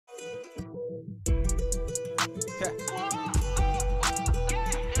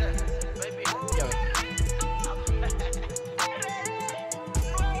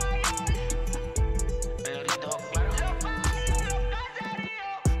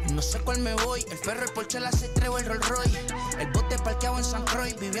No sé cuál me voy, el ferro, el Porsche, la C3 o el Rolls Royce. El bote parqueado en San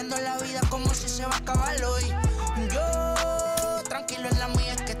Croix, viviendo la vida como si se va a acabar hoy. Yo, tranquilo en la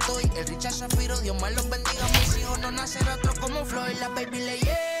mía es que estoy. El Richard Zafiro, Dios me los bendiga. Mis hijos no nacer otro como Floyd. Las baby le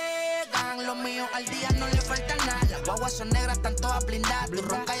llegan, los míos al día no le falta nada. Las guaguas son negras, están todas blindadas. Tu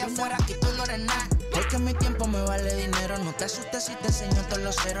ronca allá afuera, aquí tú no eres nada. Porque mi tiempo me vale dinero. No te asustes si te enseño todos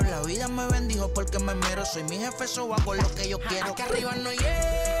los ceros. La vida me bendijo porque me mero. Soy mi jefe, so hago lo que yo quiero. Aquí arriba no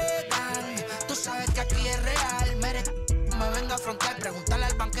llegan. Tú sabes que aquí es real. Me venga a frontear. Preguntarle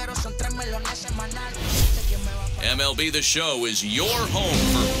al banquero, son 3 melones semanal. MLB The Show is your home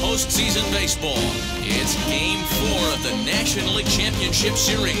for postseason baseball. It's Game 4 of the National League Championship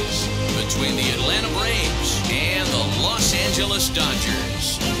Series between the Atlanta Braves and the Los Angeles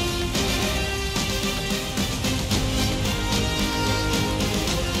Dodgers.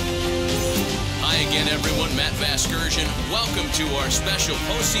 Hi again, everyone. Matt Vasgersian. Welcome to our special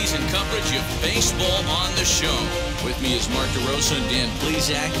postseason coverage of baseball on the show. With me is Mark DeRosa and Dan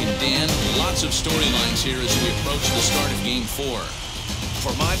Plesac. And Dan, lots of storylines here as we approach the start of Game 4.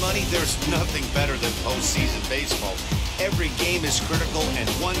 For my money, there's nothing better than postseason baseball. Every game is critical, and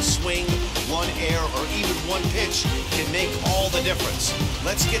one swing, one error, or even one pitch can make all the difference.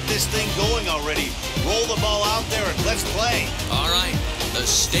 Let's get this thing going already. Roll the ball out there and let's play. All right, the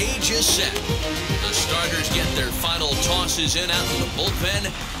stage is set. The starters get their final tosses in out in the bullpen,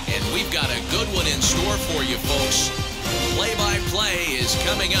 and we've got a good one in store for you, folks. Play-by-play is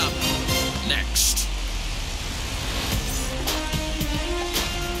coming up next.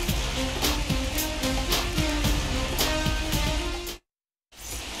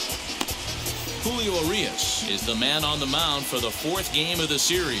 Julio Urias is the man on the mound for the 4th game of the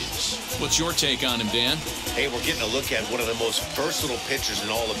series. What's your take on him, Dan? Hey, we're getting a look at one of the most versatile pitchers in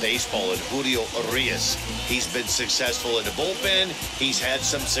all of baseball, in Julio Urias. He's been successful in the bullpen. He's had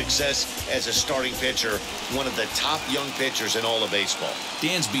some success as a starting pitcher, one of the top young pitchers in all of baseball.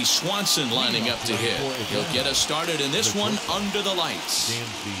 Dansby Swanson lining up to hit. He'll get us started in this one under the lights.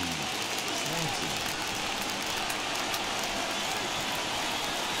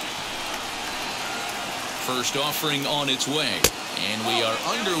 First offering on its way, and we are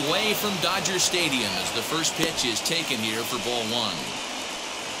underway from Dodger Stadium as the first pitch is taken here for ball 1.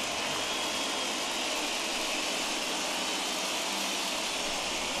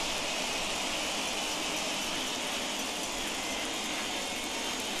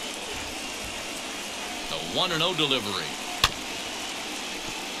 The 1-0 delivery.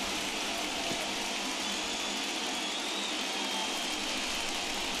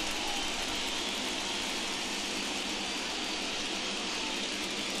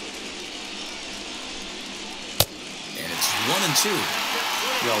 And it's 1-2.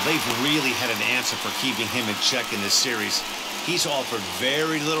 Well, they've really had an answer for keeping him in check in this series. He's offered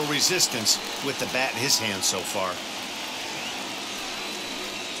very little resistance with the bat in his hand so far.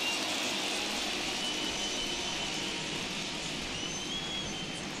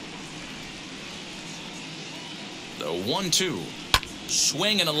 The 1-2.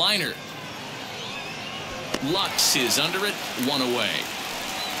 Swing and a liner. Lux is under it. 1 away.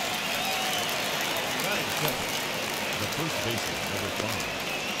 The first baseman, number 5,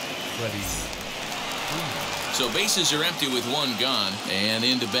 Freddie Freeman. So bases are empty with 1 gone. And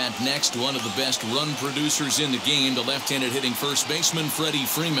in to bat next, one of the best run producers in the game, the left-handed hitting first baseman, Freddie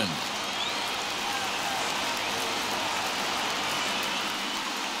Freeman.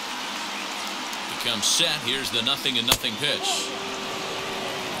 Comes set. Here's the 0-0 pitch.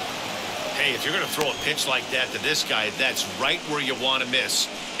 Hey, if you're going to throw a pitch like that to this guy, that's right where you want to miss.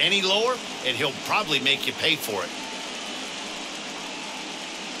 Any lower, and he'll probably make you pay for it.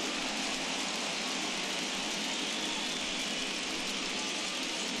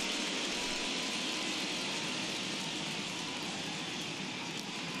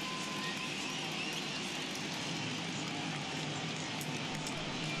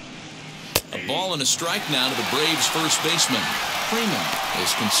 A ball and a strike now to the Braves' first baseman. Freeman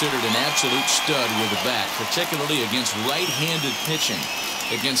is considered an absolute stud with the bat, particularly against right-handed pitching.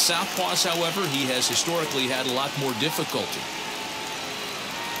 Against southpaws, however, he has historically had a lot more difficulty.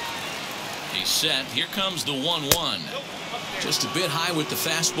 He's set. Here comes the 1-1. Just a bit high with the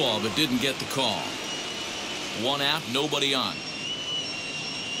fastball, but didn't get the call. 1 out, nobody on.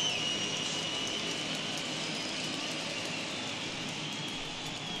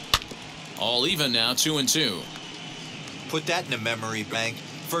 All even now, 2-2. Put that in a memory bank.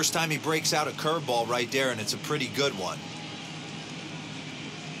 first time he breaks out a curveball right there, and it's a pretty good one.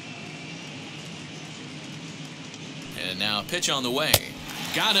 And now a pitch on the way.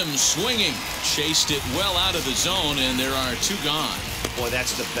 Got him swinging. Chased it well out of the zone, and there are 2 gone. Boy,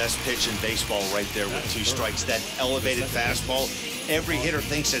 that's the best pitch in baseball right there with 2 strikes. That elevated fastball. Every hitter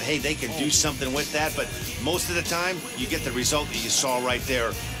thinks that, hey, they can do something with that, but most of the time, you get the result that you saw right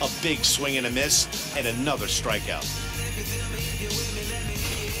there. A big swing and a miss, and another strikeout.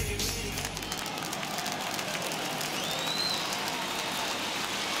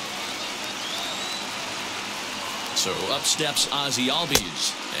 So up steps Ozzie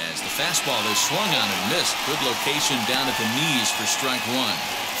Albies as the fastball is swung on and missed. Good location down at the knees for strike 1.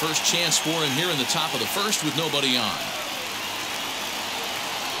 First chance for him here in the top of the first with nobody on.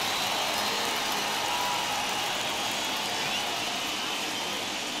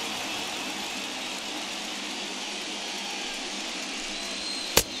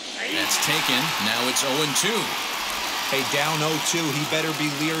 That's taken. Now it's 0-2. Hey, down 0-2, he better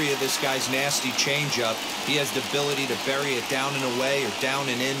be leery of this guy's nasty changeup. He has the ability to bury it down and away or down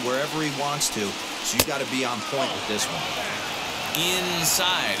and in wherever he wants to. So you got to be on point with this one.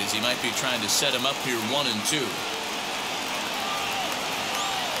 Inside, as he might be trying to set him up here 1-2.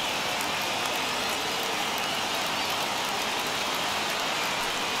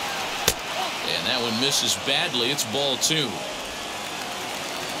 And that one misses badly. It's ball 2.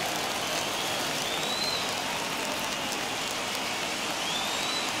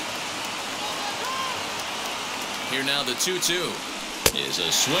 Here now the 2-2 is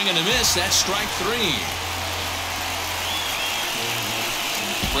a swing and a miss. That's strike 3.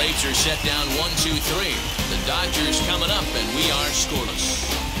 Braves are set down 1-2-3. The Dodgers coming up, and we are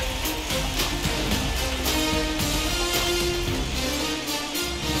scoreless.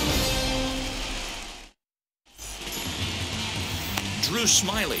 Drew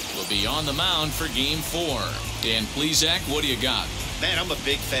Smyly will be on the mound for Game 4. And please, Zach, what do you got? Man, I'm a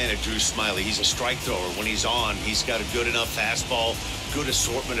big fan of Drew Smyly. He's a strike thrower. When he's on, he's got a good enough fastball, good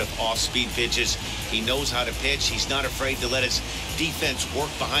assortment of off-speed pitches. He knows how to pitch. He's not afraid to let his defense work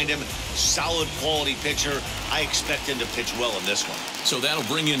behind him. Solid quality pitcher. I expect him to pitch well in this one. So that'll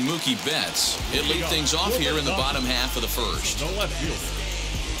bring in Mookie Betts. He'll lead things off here in the bottom half of the first. The left fielder,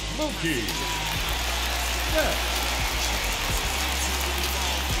 Mookie Betts.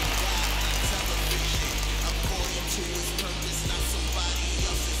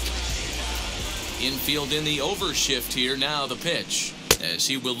 Infield in the overshift here. Now the pitch, as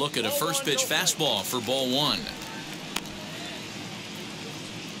he will look at a first pitch fastball for ball 1.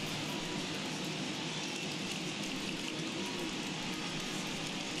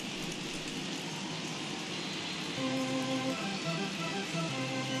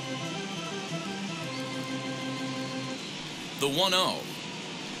 The 1-0.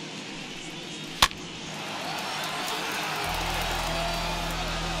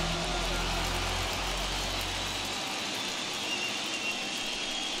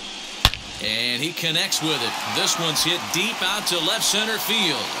 And he connects with it. This one's hit deep out to left center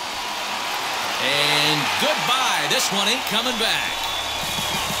field. And goodbye. This one ain't coming back.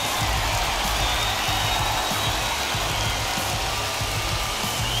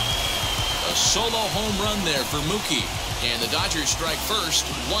 A solo home run there for Mookie. And the Dodgers strike first,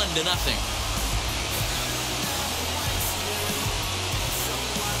 1-0.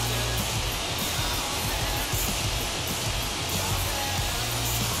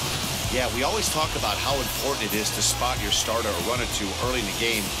 Yeah, we always talk about how important it is to spot your starter or run it to early in the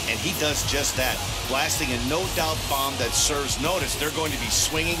game, and he does just that, blasting a no-doubt bomb that serves notice. They're going to be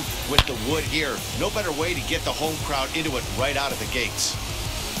swinging with the wood here. No better way to get the home crowd into it right out of the gates.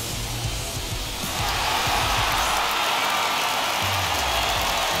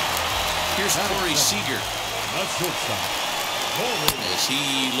 Here's Corey Seager. As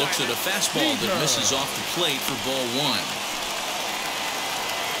he looks at a fastball that misses off the plate for ball 1.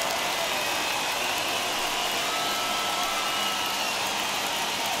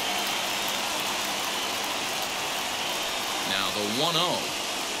 The 1-0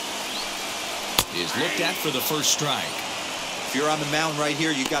 is looked at for the first strike. If you're on the mound right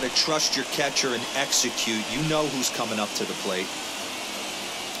here, you got to trust your catcher and execute. You know who's coming up to the plate.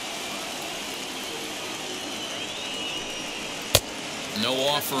 No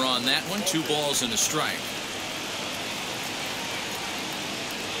offer on that one. 2 balls and a strike.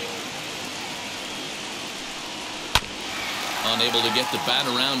 Unable to get the bat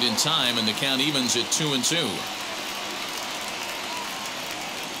around in time, and the count evens at 2-2.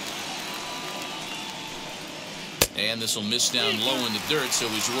 And this will miss down low in the dirt, so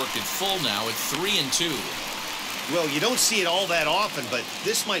he's worked it full now at 3-2. Well, you don't see it all that often, but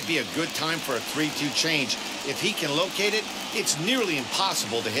this might be a good time for a 3-2 change. If he can locate it, it's nearly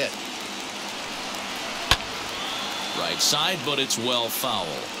impossible to hit. Right side, but it's well foul.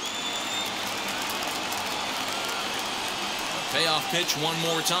 A payoff pitch one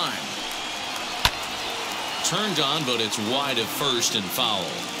more time. Turned on, but it's wide of first and foul.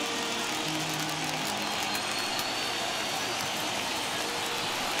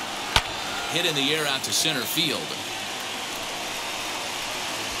 Hit in the air out to center field.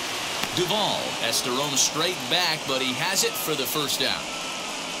 Duvall has to roam straight back, but he has it for the first out.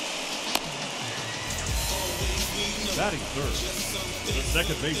 Batting third, the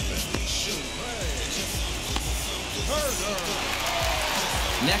second baseman, Turner.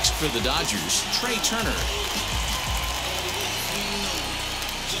 Next for the Dodgers, Trey Turner.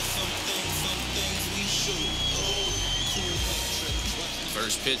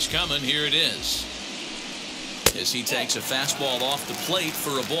 First pitch coming, here it is. As he takes a fastball off the plate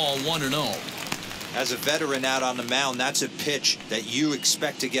for a ball 1-0. As a veteran out on the mound, that's a pitch that you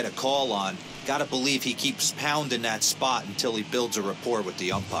expect to get a call on. Got to believe he keeps pounding that spot until he builds a rapport with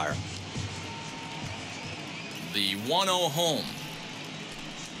the umpire. The 1-0 home.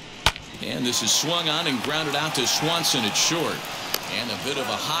 And this is swung on and grounded out to Swanson at short. And a bit of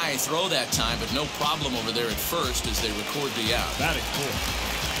a high throw that time, but no problem over there at first as they record the out. Batting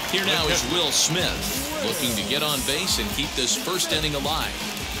fourth. Here now is Will Smith, looking to get on base and keep this first inning alive.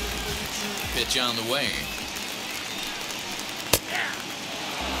 Pitch on the way.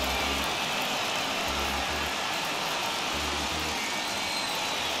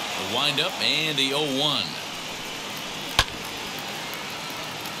 The windup and the 0-1.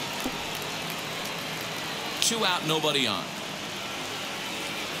 Two out, nobody on.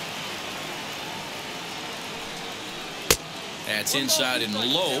 That's inside and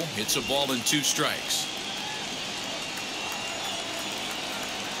low. It's a ball and 2 strikes.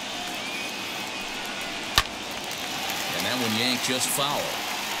 And that one yanked just foul.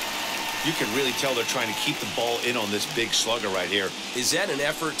 You can really tell they're trying to keep the ball in on this big slugger right here. Is that an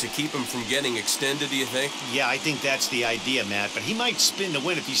effort to keep him from getting extended, do you think? Yeah, I think that's the idea, Matt. But he might spin to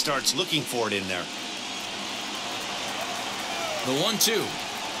win if he starts looking for it in there. The 1-2.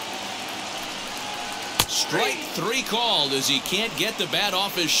 Strike 3 called as he can't get the bat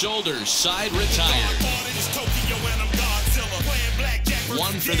off his shoulders. Side retired.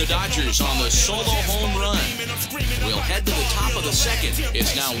 1 for the Dodgers on the solo home run. We'll head to the top of the second.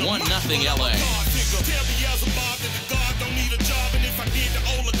 It's now 1-0 LA.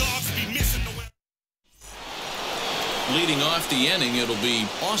 Leading off the inning, it'll be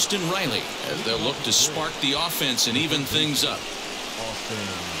Austin Riley as they'll look to spark the offense and even things up. Austin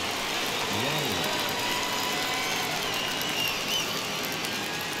Riley.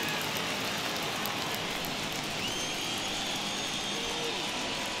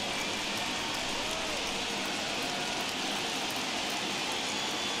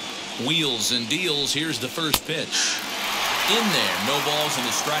 Wheels and deals. Here's the first pitch. In there, no balls and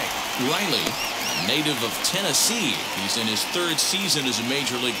a strike. Riley, a native of Tennessee. He's in his 3rd season as a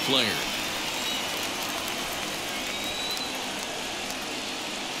major league player.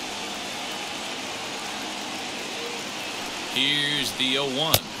 Here's the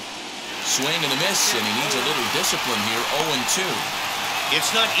 0-1. Swing and a miss, and he needs a little discipline here. 0-2.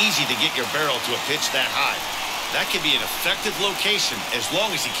 It's not easy to get your barrel to a pitch that high. That can be an effective location as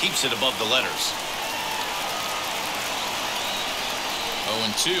long as he keeps it above the letters.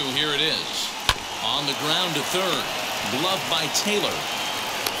 0-2, here it is. On the ground to third. Gloved by Taylor.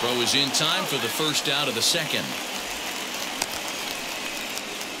 Throw is in time for the first out of the second.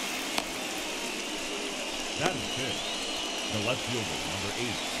 That is good. The left fielder, number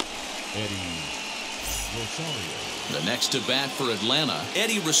 8, Eddie Rosario. The next to bat for Atlanta,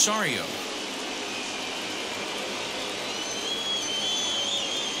 Eddie Rosario.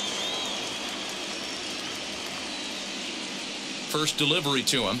 First delivery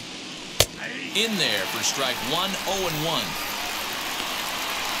to him. In there for strike 1, 0-1.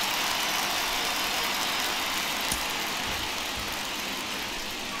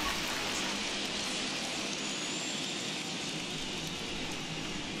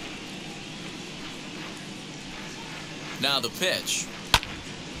 Now the pitch.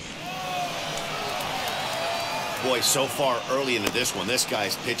 Boy, so far early into this one, this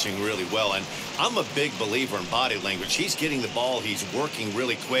guy's pitching really well. And I'm a big believer in body language. He's getting the ball. He's working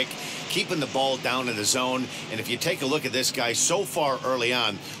really quick, keeping the ball down in the zone. And if you take a look at this guy so far early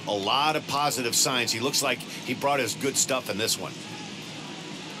on, a lot of positive signs. He looks like he brought his good stuff in this one.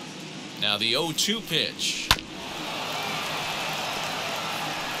 Now the 0-2 pitch.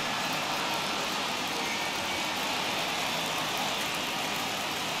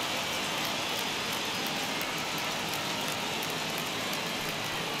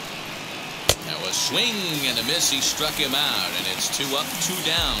 A swing and a miss. He struck him out, and it's 2 up, 2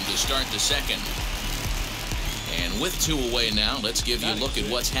 down to start the second. And with 2 away now, let's give you a look at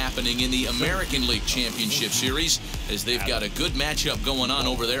what's happening in the American League Championship Series, as they've got a good matchup going on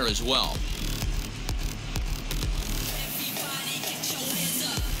over there as well.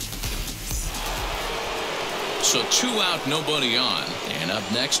 So 2 out, nobody on. And up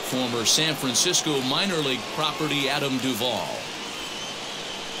next, former San Francisco minor league property Adam Duvall.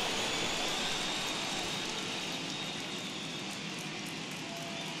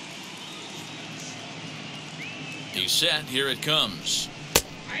 He's set. Here it comes.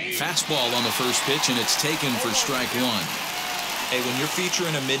 Fastball on the first pitch, and it's taken for strike 1. Hey, when you're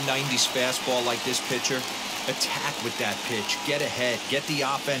featuring a mid-90s fastball like this pitcher, attack with that pitch. Get ahead. Get the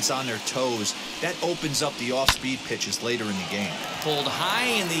offense on their toes. That opens up the off-speed pitches later in the game. Pulled high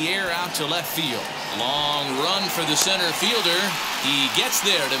in the air out to left field. Long run for the center fielder. He gets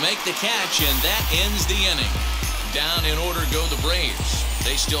there to make the catch, and that ends the inning. Down in order go the Braves.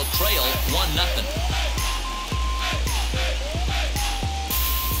 They still trail 1-0.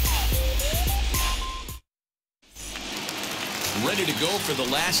 Ready to go for the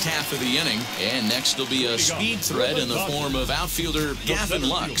last half of the inning. And next will be a speed threat in the form of outfielder Gavin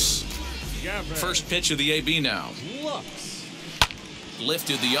Lux. First pitch of the AB now.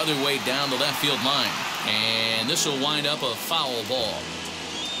 Lifted the other way down the left field line. And this will wind up a foul ball.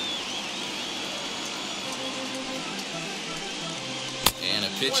 And a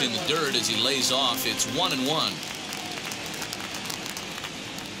pitch in the dirt as he lays off. It's 1-1.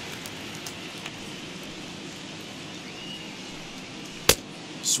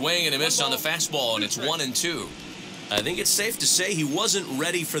 Swing and a miss on the fastball, and it's 1-2. I think it's safe to say he wasn't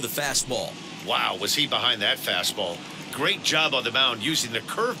ready for the fastball. Wow, was he behind that fastball. Great job on the mound using the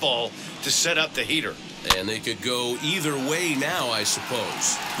curveball to set up the heater. And they could go either way now, I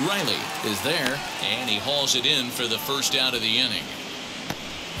suppose. Riley is there, and he hauls it in for the first out of the inning.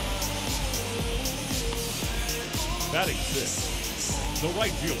 Batting 6, the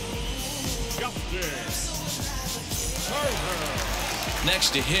right fielder, Justin Turner.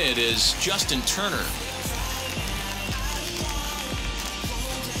 Next to hit is Justin Turner.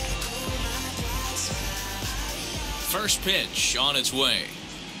 First pitch on its way.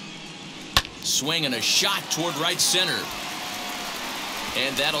 Swing and a shot toward right center.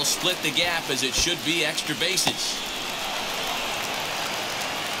 And that'll split the gap, as it should be extra bases.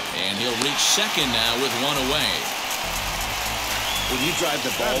 And he'll reach second now with 1 away. When you drive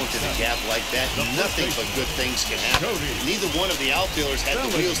the ball into the gap like that, nothing but good things can happen. Neither one of the outfielders had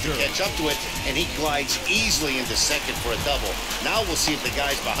the wheels to catch up to it, and he glides easily into second for a double. Now we'll see if the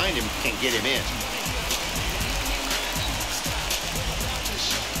guys behind him can get him in.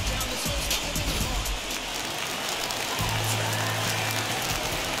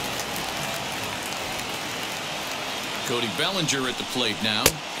 Cody Bellinger at the plate now,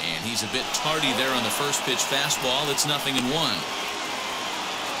 and he's a bit tardy there on the first pitch fastball. It's 0-1.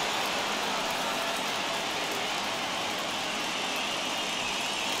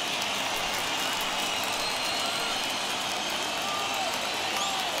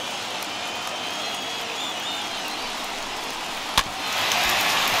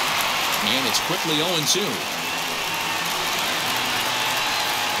 And it's quickly 0-2.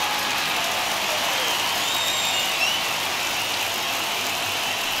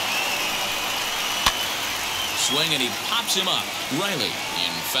 Swing, and he pops him up. Riley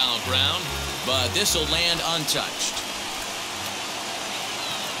in foul ground, but this will land untouched.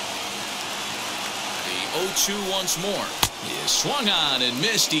 The 0-2 once more. He is swung on and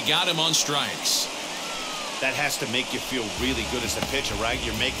missed. He got him on strikes. That has to make you feel really good as a pitcher, right?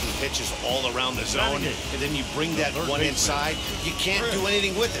 You're making pitches all around the zone, and then you bring that one inside. You can't do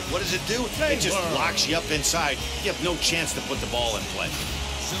anything with it. What does it do? It just locks you up inside. You have no chance to put the ball in play.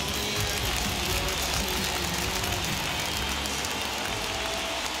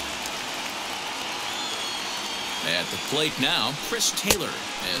 At the plate now, Chris Taylor,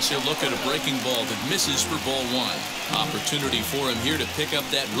 as he'll look at a breaking ball that misses for ball 1. Opportunity for him here to pick up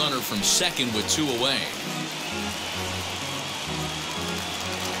that runner from second with 2 away.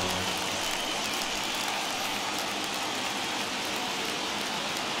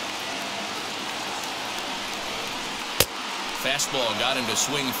 Fastball got him to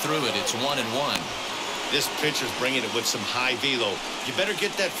swing through it. It's 1-1. This pitcher's bringing it with some high velo. You better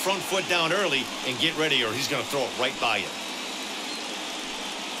get that front foot down early and get ready, or he's going to throw it right by you.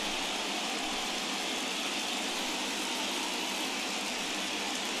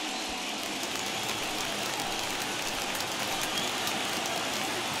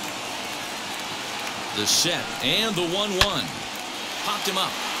 The set and the 1-1. Popped him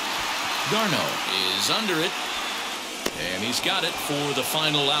up. Darno is under it. And he's got it for the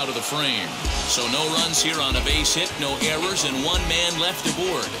final out of the frame. So no runs here on a base hit, no errors, and one man left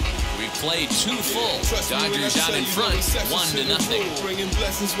aboard. We played 2 full. Dodgers out in front,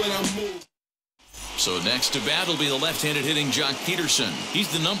 1-0. So next to bat will be the left-handed hitting Jock Peterson. He's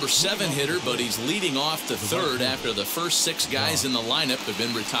the number 7 hitter, but he's leading off the 3rd after the first 6 guys in the lineup have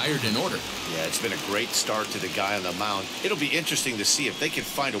been retired in order. Yeah, it's been a great start to the guy on the mound. It'll be interesting to see if they can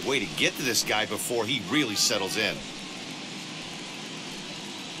find a way to get to this guy before he really settles in.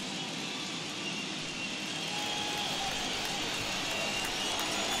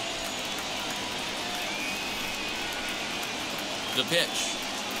 The pitch.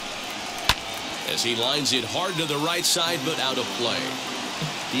 As he lines it hard to the right side, but out of play.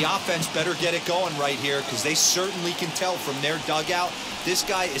 The offense better get it going right here, because they certainly can tell from their dugout this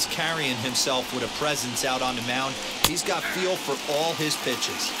guy is carrying himself with a presence out on the mound. He's got feel for all his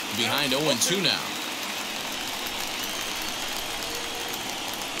pitches. Behind 0-2 now.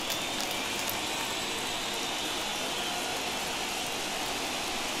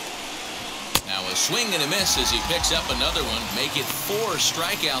 Now a swing and a miss as he picks up another one. Make it 4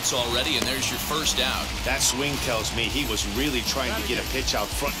 strikeouts already, and there's your first out. That swing tells me he was really trying to get a pitch out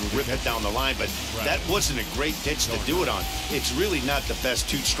front and rip it down the line, but that wasn't a great pitch to do it on. It's really not the best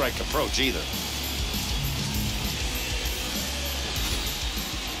 2-strike approach either.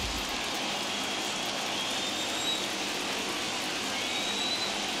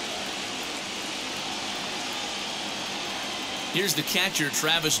 Here's the catcher,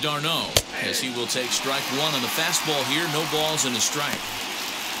 Travis d'Arnaud, as he will take strike 1 on the fastball here. No balls and a strike.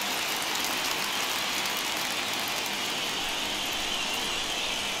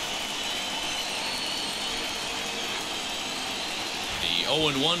 The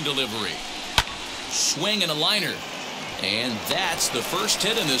 0-1 delivery. Swing and a liner. And that's the first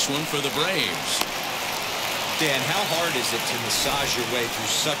hit in this one for the Braves. Dan, how hard is it to massage your way through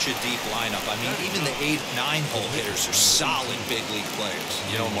such a deep lineup? I mean, even the 8-9 hole hitters are solid big league players.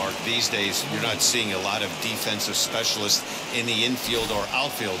 You know, Mark, these days you're not seeing a lot of defensive specialists in the infield or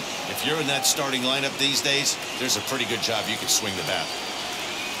outfield. If you're in that starting lineup these days, there's a pretty good job you can swing the bat.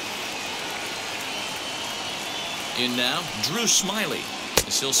 In now, Drew Smyly.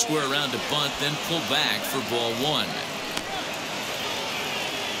 As he'll square around to bunt, then pull back for ball 1.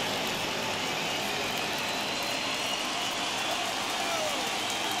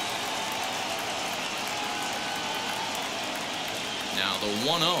 Now the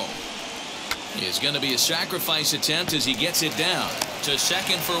 1-0 is going to be a sacrifice attempt as he gets it down to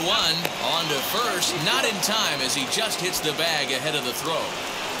second for 1. On to first, not in time as he just hits the bag ahead of the throw.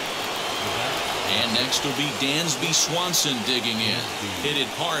 And next will be Dansby Swanson digging in. Hit it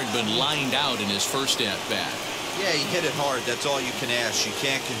hard but lined out in his first at-bat. Yeah, he hit it hard. That's all you can ask. You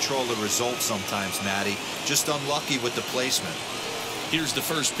can't control the result sometimes, Matty. Just unlucky with the placement. Here's the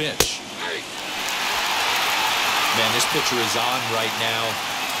first pitch. Man, this pitcher is on right now,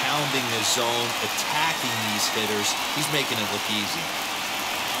 pounding the zone, attacking these hitters. He's making it look easy.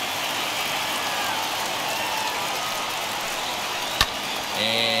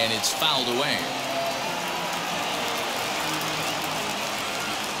 And it's fouled away.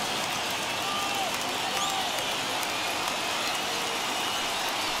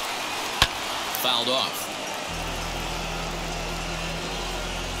 Fouled off.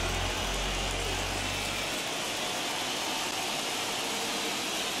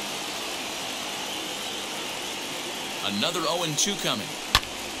 Another 0-2 coming.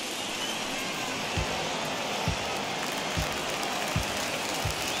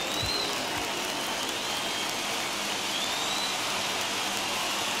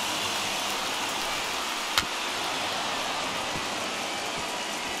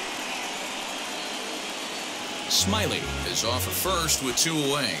 Smyly is off at first with 2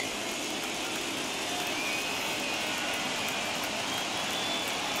 away.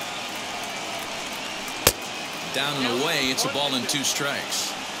 Down and away, it's a ball and 2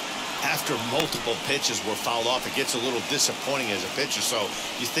 strikes. After multiple pitches were fouled off, it gets a little disappointing as a pitcher. So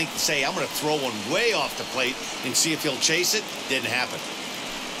you think, say, I'm going to throw one way off the plate and see if he'll chase it. Didn't happen.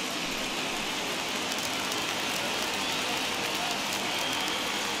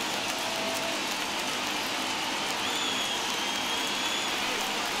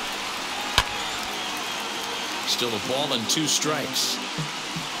 Still a ball and 2 strikes.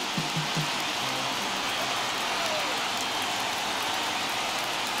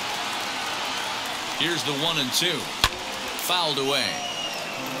 Here's the 1-2. Fouled away.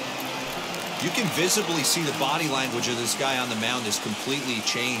 You can visibly see the body language of this guy on the mound is completely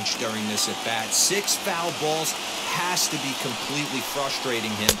changed during this at-bat. 6 foul balls has to be completely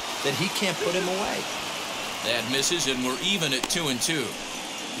frustrating him that he can't put him away. That misses, and we're even at 2-2.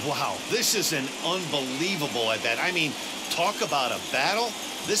 Wow, this is an unbelievable at-bat. I mean, talk about a battle.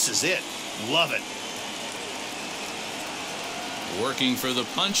 This is it. Love it. Working for the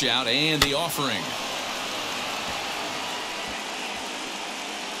punch-out and the offering.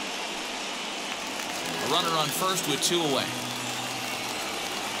 A runner on first with 2 away.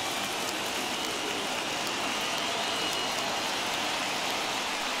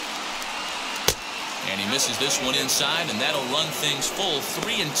 And he misses this one inside, and that'll run things full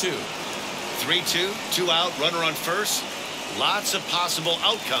 3-2. 3-2, 2 out, runner on first. Lots of possible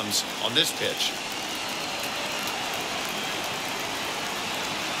outcomes on this pitch.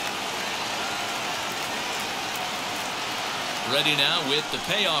 Ready now with the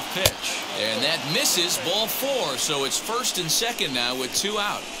payoff pitch. And that misses, ball 4. So it's first and second now with 2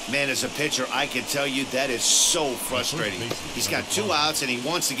 out. Man, as a pitcher, I can tell you that is so frustrating. He's got 2 outs, and he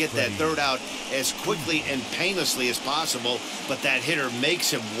wants to get that 3rd out as quickly and painlessly as possible. But that hitter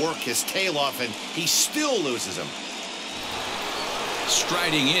makes him work his tail off, and he still loses him.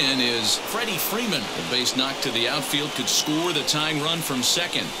 Striding in is Freddie Freeman. The base knock to the outfield could score the tying run from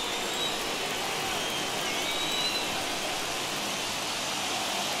second.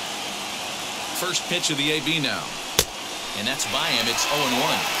 First pitch of the AB now. And that's by him. It's 0-1.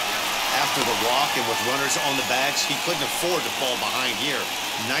 After the walk and with runners on the bags, he couldn't afford to fall behind here.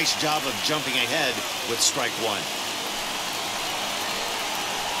 Nice job of jumping ahead with strike 1.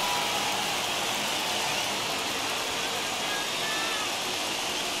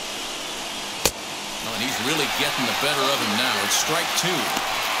 Oh, and he's really getting the better of him now. It's strike 2.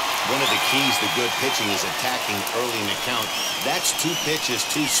 One of the keys to good pitching is attacking early in the count. That's 2 pitches,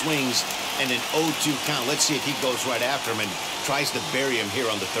 2 swings, and an 0-2 count. Let's see if he goes right after him and tries to bury him here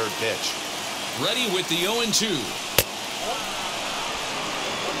on the 3rd pitch. Ready with the 0-2.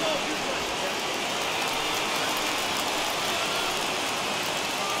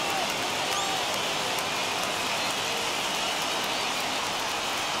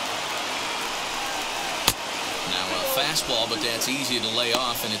 Fastball, but that's easy to lay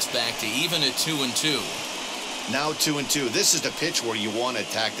off, and it's back to even at 2-2. Now 2-2. This is the pitch where you want to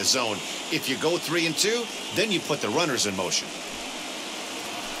attack the zone. If you go 3-2, then you put the runners in motion.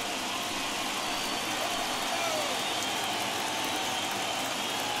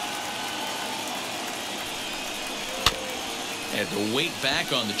 Had to wait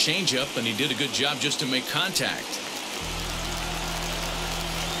back on the changeup, and he did a good job just to make contact.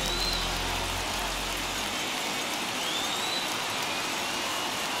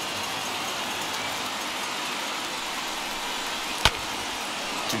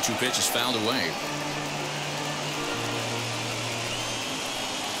 Two pitches fouled away.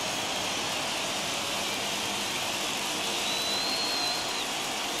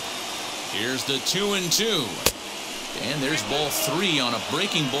 Here's the 2-2. And there's ball 3 on a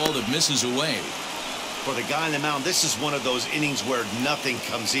breaking ball that misses away. For the guy on the mound, this is one of those innings where nothing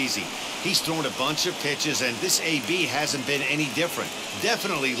comes easy. He's thrown a bunch of pitches, and this AB hasn't been any different.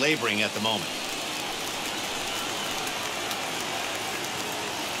 Definitely laboring at the moment.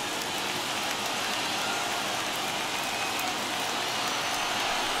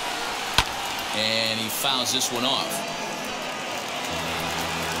 And he fouls this one off.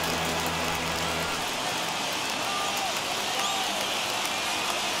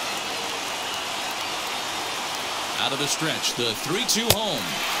 Out of the stretch, the 3-2 home.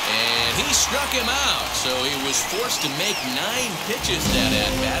 And he struck him out. So he was forced to make 9 pitches that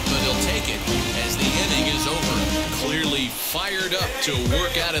at-bat, but he'll take it as the inning is over. Clearly fired up to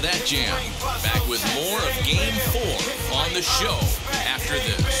work out of that jam. Back with more of Game 4 on the show after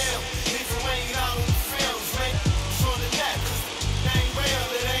this.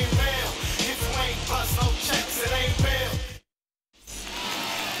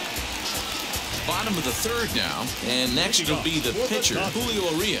 Bottom of the 3rd now, and next will be the pitcher, Julio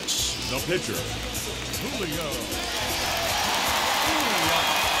Urias. The pitcher, Julio.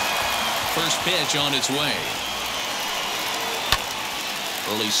 First pitch on its way.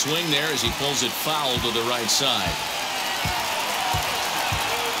 Early swing there as he pulls it foul to the right side.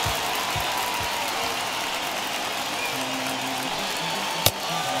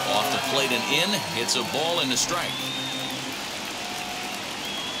 Off the plate and in, hits a ball and a strike.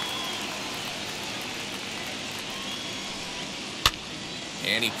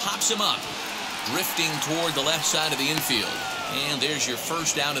 And he pops him up, drifting toward the left side of the infield. And there's your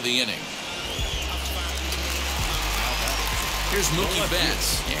first out of the inning. Here's Mookie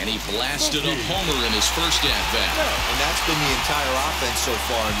Betts, and he blasted a homer in his first at-bat. And that's been the entire offense so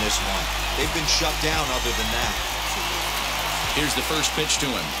far in this one. They've been shut down other than that. Here's the first pitch to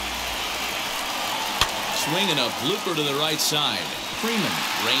him. Swinging a blooper to the right side. Freeman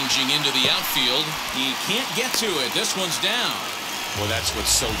ranging into the outfield. He can't get to it. This one's down. Well, that's what's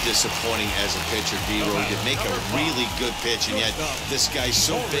so disappointing as a pitcher, D-Roy. You make a really good pitch, and yet this guy's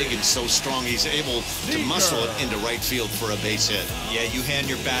so big and so strong, he's able to muscle it into right field for a base hit. Yeah, you hand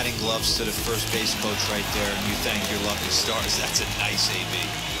your batting gloves to the first base coach right there, and you thank your lucky stars. That's a nice AB.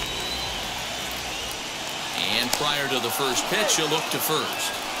 And prior to the first pitch, he'll look to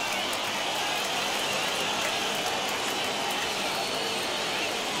first.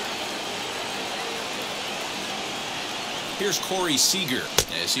 Here's Corey Seager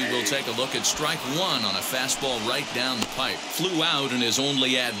as he will take a look at strike one on a fastball right down the pipe. Flew out in his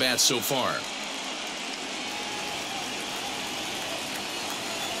only at-bat so far.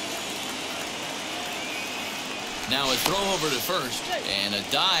 Now a throw over to first and a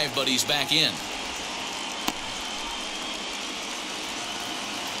dive, but he's back in.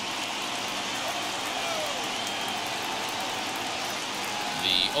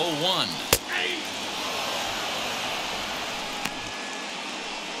 The 0-1.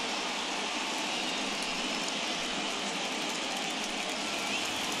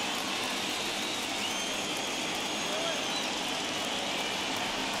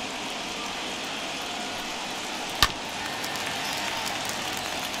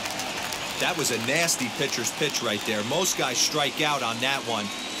 That was a nasty pitcher's pitch right there. Most guys strike out on that one.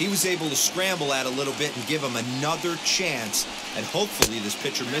 He was able to scramble at a little bit and give him another chance. And hopefully this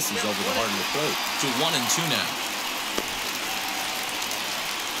pitcher misses over the heart of the plate. To 1-2 now.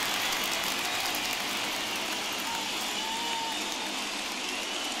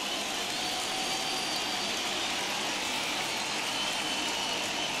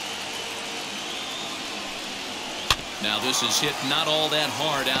 Now this is hit not all that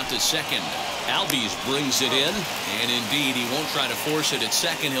hard out to second. Albies brings it in, and indeed he won't try to force it at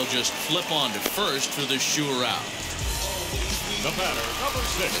second. He'll just flip on to first for the sure out. The batter, number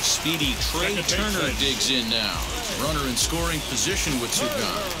 6. The speedy Trey Turner digs in now. Runner in scoring position with two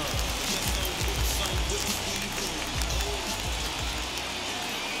gone.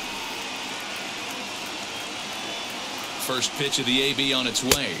 First pitch of the AB on its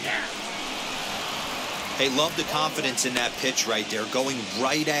way. Hey, love the confidence in that pitch right there, going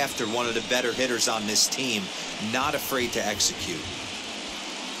right after one of the better hitters on this team, not afraid to execute.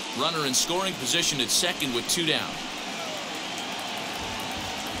 Runner in scoring position at second with two down.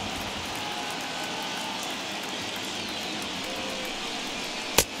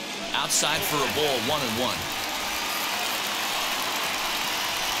 Outside for a ball, 1-1.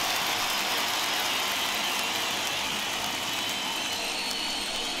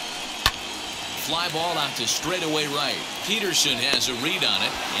 Fly ball out to straightaway right. Peterson has a read on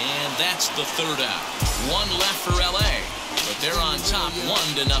it, and that's the third out. One left for LA, but they're on top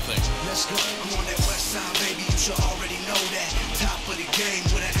 1-0. Let's go. I'm on that west side, baby. You should already know that. Top of the game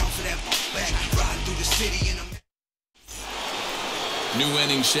with an ounce of that back. Riding through the city in a new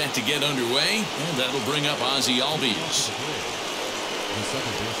inning set to get underway, and that'll bring up Ozzie Albies. The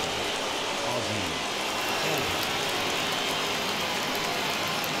second baseman, Ozzie Albies.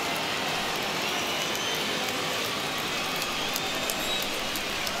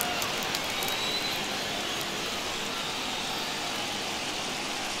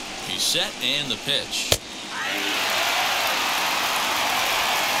 He's set, and the pitch.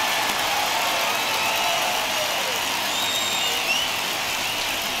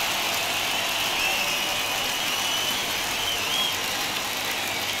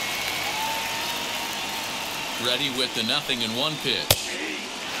 Ready with the 0-1 pitch.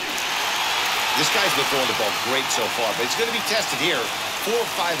 This guy's been throwing the ball great so far, but he's going to be tested here. 4,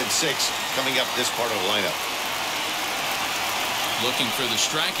 5, and 6 coming up this part of the lineup. Looking for the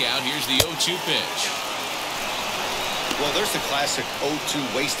strikeout. Here's the 0-2 pitch. Well, there's the classic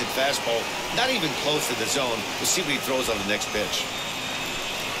 0-2 wasted fastball. Not even close to the zone. We'll see what he throws on the next pitch.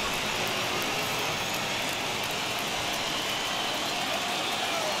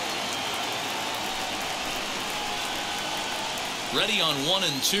 Ready on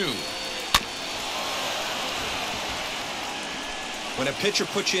 1-2. When a pitcher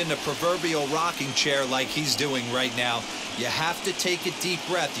puts you in the proverbial rocking chair like he's doing right now, you have to take a deep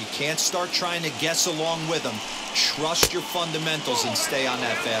breath. You can't start trying to guess along with him. Trust your fundamentals and stay on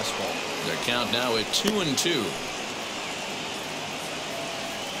that fastball. Their count now at 2-2.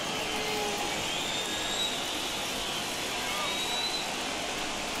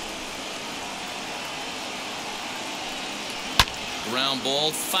 ground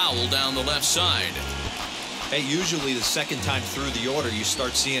ball foul down the left side. Hey, usually the second time through the order, you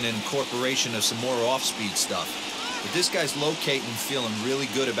start seeing an incorporation of some more off-speed stuff. But this guy's locating, feeling really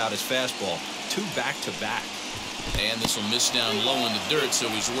good about his fastball. 2 back-to-back. And this will miss down low in the dirt, so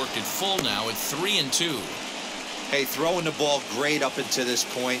he's worked it full now at 3-2. Hey, throwing the ball great up until this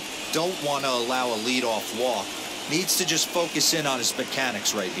point. Don't want to allow a leadoff walk. Needs to just focus in on his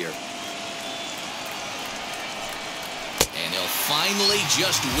mechanics right here. And he'll finally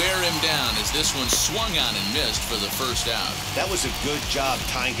just wear him down as this one swung on and missed for the first out. That was a good job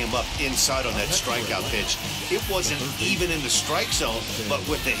tying him up inside on that strikeout pitch. It wasn't even in the strike zone, but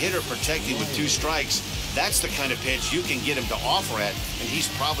with the hitter protecting with 2 strikes, that's the kind of pitch you can get him to offer at, and he's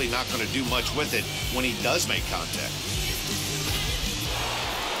probably not going to do much with it when he does make contact.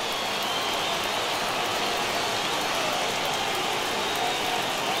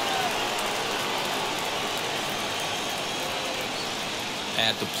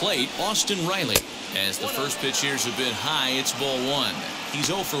 At the plate, Austin Riley. As the first pitch here's a bit high, it's ball 1. He's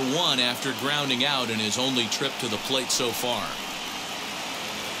 0 for 1 after grounding out in his only trip to the plate so far.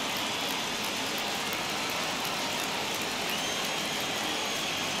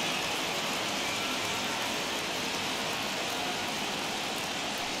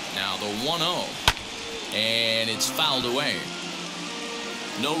 Now the 1-0. And it's fouled away.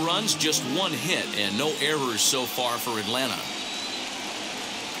 No runs, just 1 hit, and no errors so far for Atlanta.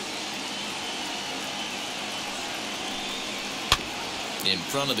 In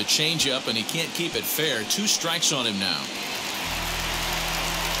front of the changeup, and he can't keep it fair. 2 strikes on him now.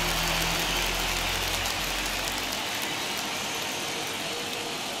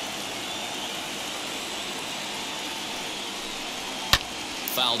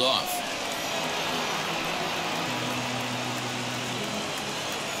 Fouled off.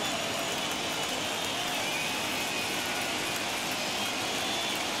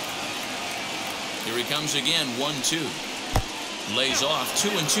 Here he comes again, 1-2. Lays off,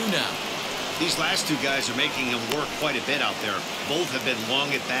 2-2 now. These last 2 guys are making him work quite a bit out there. Both have been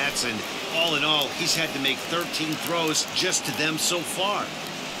long at bats, and all in all, he's had to make 13 throws just to them so far.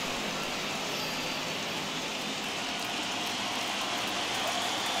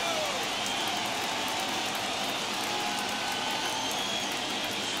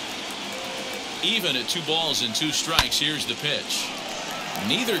 Even at 2 balls and 2 strikes, here's the pitch.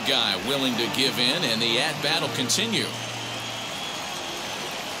 Neither guy willing to give in, and the at-bat will continue.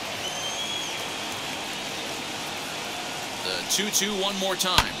 The 2-2 one more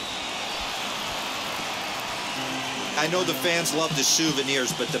time. I know the fans love the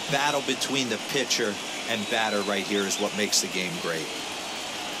souvenirs, but the battle between the pitcher and batter right here is what makes the game great.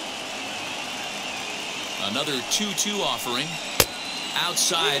 Another 2-2 offering.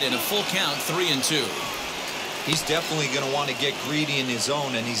 Outside and a full count, 3-2. He's definitely going to want to get greedy in his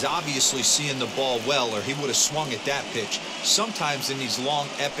zone, and he's obviously seeing the ball well, or he would have swung at that pitch. Sometimes in these long,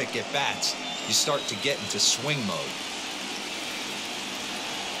 epic at-bats, you start to get into swing mode.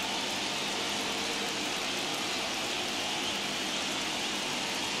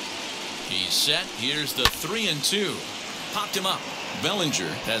 He's set. Here's the 3-2. Popped him up. Bellinger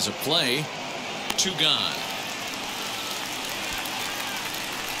has a play. 2 gone.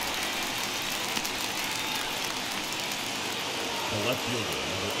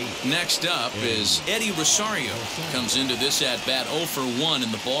 Next up is Eddie Rosario. Comes into this at-bat 0 for 1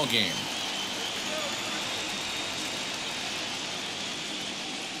 in the ball game.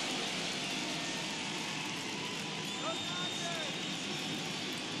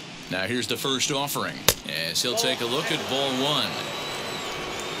 Now here's the first offering as he'll take a look at ball 1.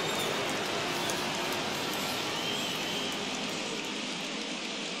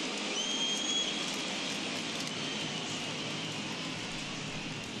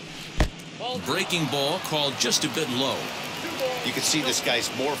 Breaking ball called just a bit low. You can see this guy's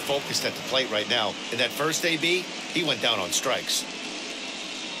more focused at the plate right now. In that first AB, he went down on strikes.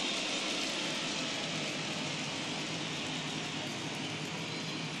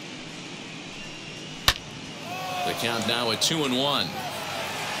 The count now at 2-1.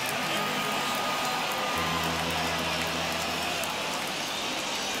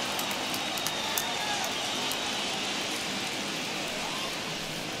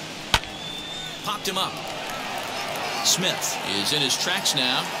 Popped him up. Smith is in his tracks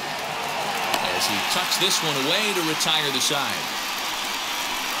now as he tucks this one away to retire the side.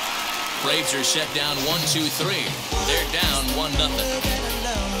 Braves are set down 1-2-3. They're down 1-0.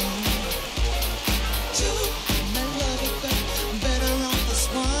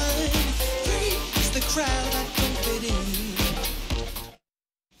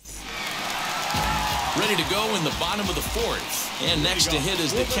 Ready ready to go in the bottom of the fourth. And next to hit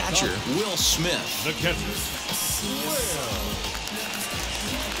is the catcher, Will Smith. The catcher,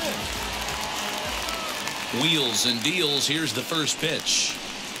 Wheels and deals. Here's the first pitch.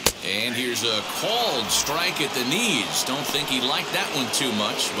 And here's a called strike at the knees. Don't think he liked that one too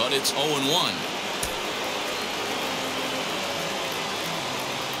much, but it's 0-1.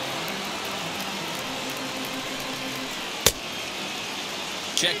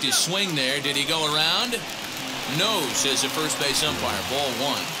 Checked his swing there. Did he go around? No, says the first base umpire. Ball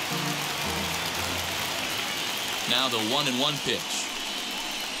one. Now the 1-1 pitch.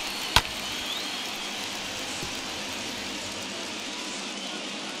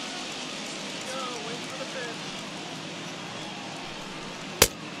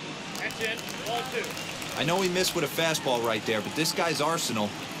 I know he missed with a fastball right there, but this guy's arsenal,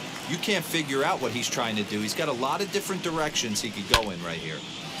 you can't figure out what he's trying to do. He's got a lot of different directions he could go in right here.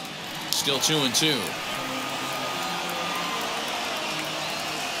 Still 2-2.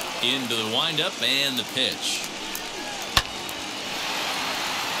 Into the windup and the pitch.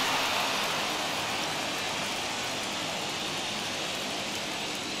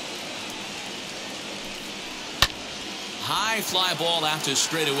 High fly ball out to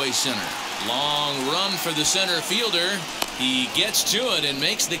straightaway center. Long run for the center fielder. He gets to it and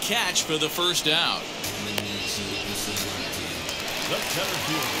makes the catch for the first out.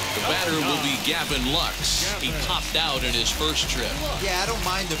 The batter will be Gavin Lux. He popped out in his first trip. Yeah, I don't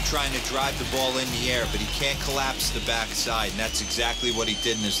mind him trying to drive the ball in the air, but he can't collapse the backside, and that's exactly what he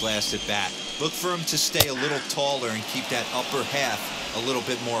did in his last at bat. Look for him to stay a little taller and keep that upper half a little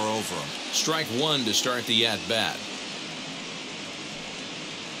bit more over him. Strike one to start the at bat.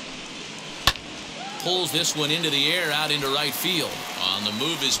 Pulls this one into the air out into right field. On the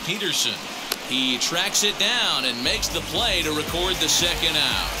move is Peterson. He tracks it down and makes the play to record the second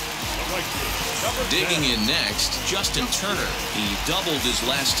out. Digging in next, Justin Turner. He doubled his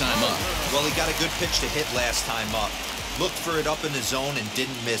last time up. Well, he got a good pitch to hit last time up. Looked for it up in the zone and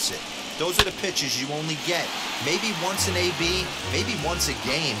didn't miss it. Those are the pitches you only get maybe once an AB, maybe once a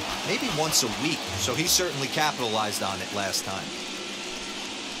game, maybe once a week. So he certainly capitalized on it last time.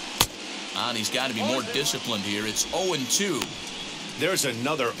 And he's got to be more disciplined here. It's 0-2. There's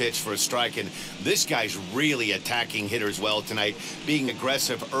another pitch for a strike, and this guy's really attacking hitters well tonight, being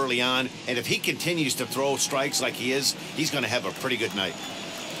aggressive early on. And if he continues to throw strikes like he is, he's going to have a pretty good night.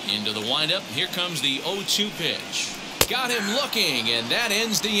 Into the windup. Here comes the 0-2 pitch. Got him looking, and that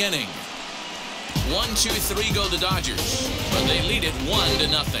ends the inning. 1-2-3 go the Dodgers, but they lead it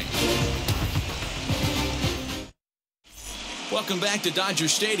 1-0. Welcome back to Dodger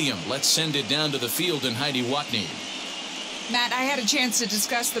Stadium. Let's send it down to the field and Heidi Watney. Matt, I had a chance to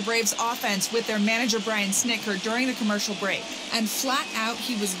discuss the Braves' offense with their manager, Brian Snitker, during the commercial break. And flat out,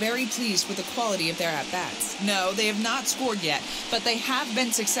 he was very pleased with the quality of their at-bats. No, they have not scored yet, but they have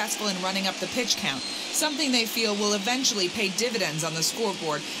been successful in running up the pitch count, something they feel will eventually pay dividends on the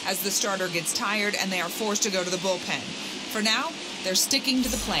scoreboard as the starter gets tired and they are forced to go to the bullpen. For now, they're sticking to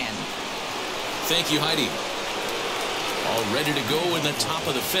the plan. Thank you, Heidi. All ready to go in the top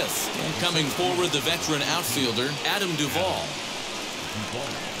of the fifth. And coming forward, the veteran outfielder, Adam Duvall.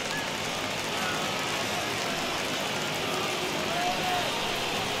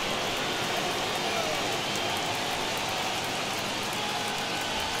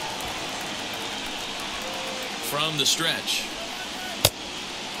 From the stretch.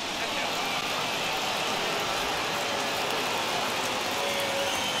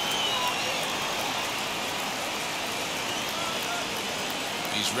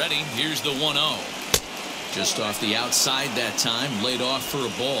 He's ready. Here's the 1-0. Just off the outside that time. Laid off for a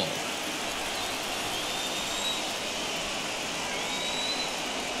ball.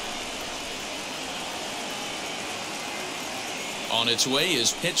 On its way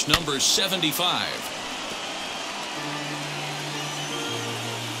is pitch number 75.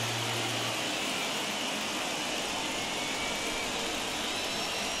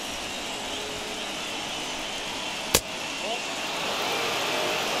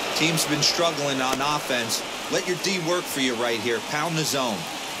 Team's been struggling on offense. Let your D work for you right here. Pound the zone.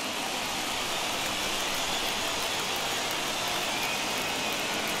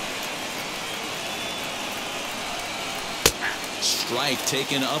 Strike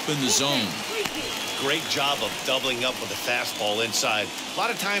taken up in the zone. Great job of doubling up with a fastball inside. A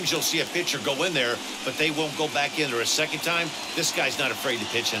lot of times you'll see a pitcher go in there, but they won't go back in there a second time. This guy's not afraid to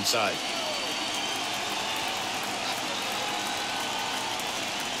pitch inside.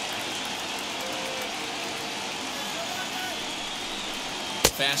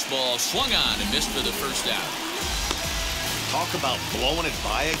 Fastball swung on and missed for the first out. Talk about blowing it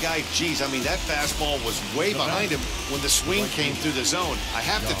by a guy. Geez, I mean, that fastball was way behind him when the swing came through the zone. I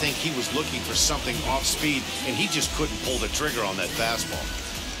have to think he was looking for something off speed, and he just couldn't pull the trigger on that fastball.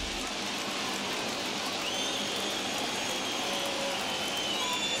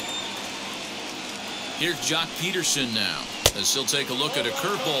 Here's Jock Peterson now, as he'll take a look at a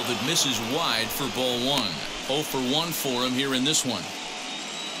curveball that misses wide for ball 1. 0 for 1 for him here in this one.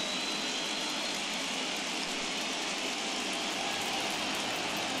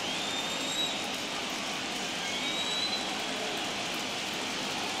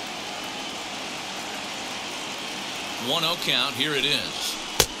 One 0 count. Here it is.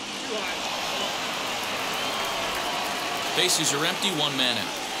 Bases are empty. One man out.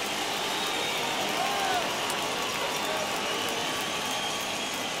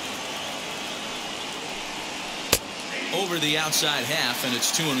 Over the outside half, and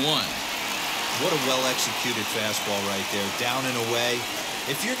it's 2-1. What a well-executed fastball right there, down and away.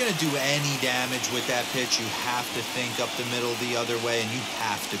 If you're going to do any damage with that pitch, you have to think up the middle the other way, and you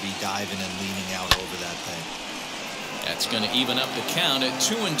have to be diving and leaning out over that thing. That's going to even up the count at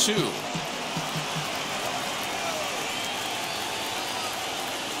 2-2.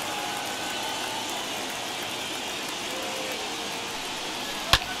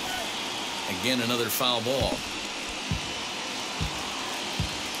 Again, another foul ball.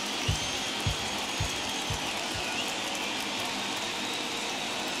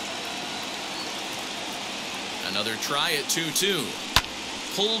 Another try at 2-2.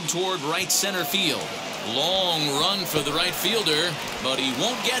 Pulled toward right center field. Long run for the right fielder, but he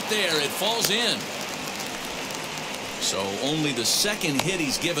won't get there. It falls in. So only the second hit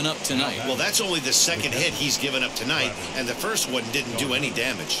he's given up tonight. Well, that's only the second hit he's given up tonight, and the first one didn't do any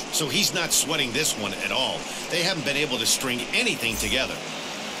damage. So he's not sweating this one at all. They haven't been able to string anything together.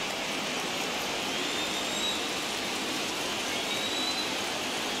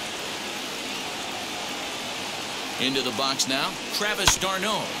 Into the box now, Travis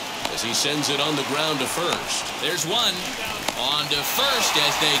d'Arnaud, as he sends it on the ground to first. There's one. On to first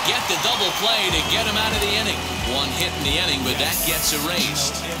as they get the double play to get him out of the inning. One hit in the inning, but that gets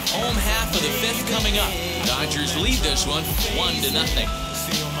erased. Home half of the 5th coming up. Dodgers lead this one 1-0.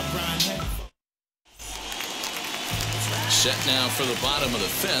 Set now for the bottom of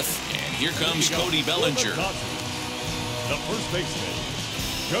the 5th, and here comes Cody Bellinger. The first baseman,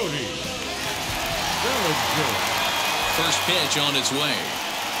 Cody Bellinger. First pitch on its way.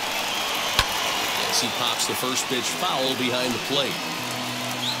 As he pops the first pitch foul behind the plate.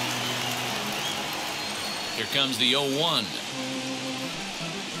 Here comes the 0-1.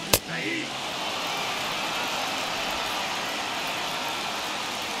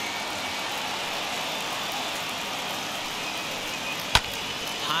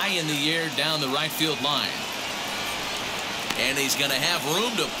 High in the air down the right field line. And he's going to have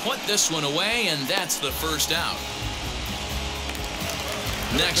room to put this one away, and that's the first out.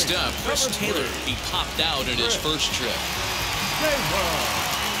 Next up, Chris Taylor. He popped out at his first trip.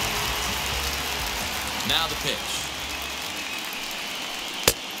 Now the pitch.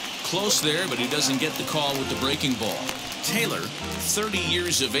 Close there, but he doesn't get the call with the breaking ball. Taylor, 30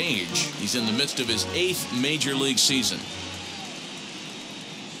 years of age. He's in the midst of his 8th major league season.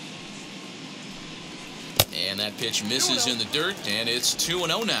 And that pitch misses in the dirt, and it's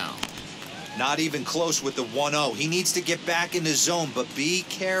 2-0 now. Not even close with the 1-0. He needs to get back in the zone, but be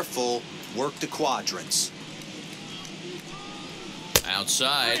careful. Work the quadrants.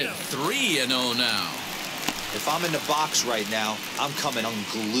 Outside, 3-0 now. If I'm in the box right now, I'm coming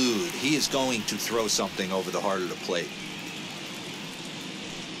unglued. He is going to throw something over the heart of the plate.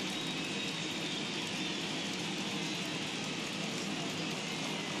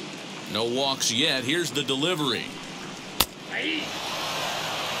 No walks yet. Here's the delivery.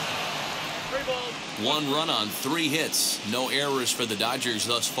 1 run on 3 hits. No errors for the Dodgers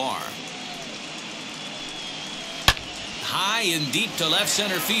thus far. High and deep to left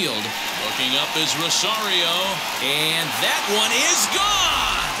center field. Looking up is Rosario. And that one is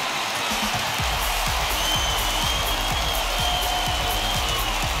gone.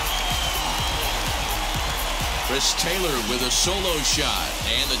 Chris Taylor with a solo shot.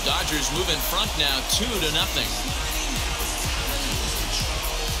 And the Dodgers move in front now 2-0.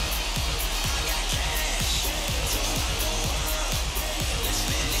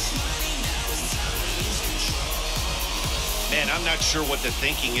 Man, I'm not sure what the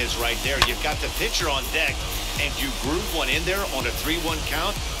thinking is right there. You've got the pitcher on deck, and you groove one in there on a 3-1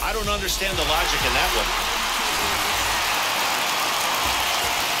 count. I don't understand the logic in that one.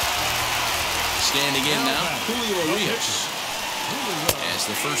 Standing in now, Julio Urias. As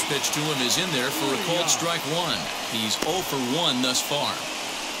the first pitch to him is in there for a called strike one. He's 0 for 1 thus far.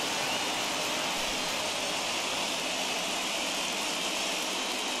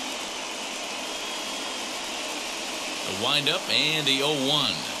 The windup and the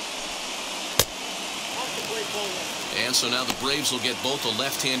 0-1. And so now the Braves will get both a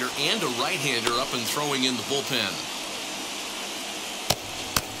left-hander and a right-hander up and throwing in the bullpen.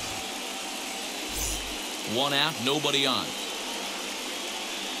 1 out, nobody on.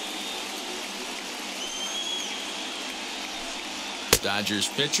 Dodgers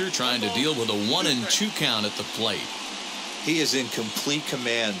pitcher trying to deal with a 1-2 count at the plate. He is in complete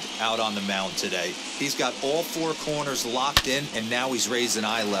command out on the mound today. He's got all 4 corners locked in, and now he's raising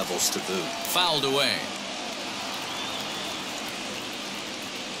eye levels to boot. Fouled away.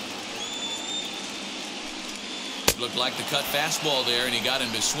 Looked like the cut fastball there, and he got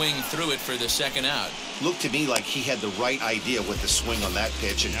him to swing through it for the second out. Looked to me like he had the right idea with the swing on that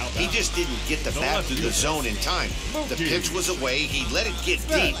pitch, and he just didn't get the bat to the zone in time. The pitch was away. He let it get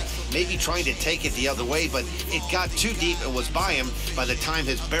deep, maybe trying to take it the other way, but it got too deep and was by him by the time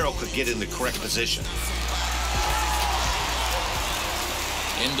his barrel could get in the correct position.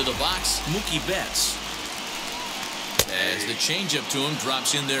 Into the box, Mookie Betts. As the changeup to him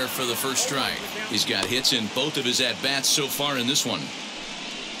drops in there for the first strike. He's got hits in both of his at-bats so far in this one.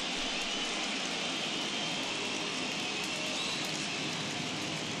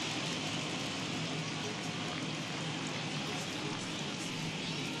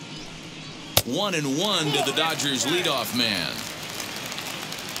 One and one to the Dodgers leadoff man.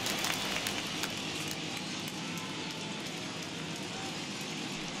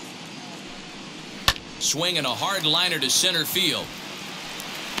 Swinging a hard liner to center field.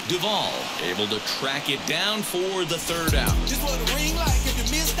 Duvall able to track it down for the third out.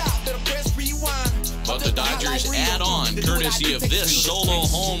 But the Dodgers add on courtesy of this solo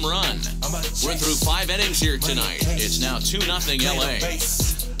home run. We're through 5 innings here tonight. It's now 2-0 LA.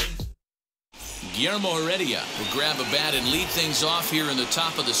 Guillermo Heredia will grab a bat and lead things off here in the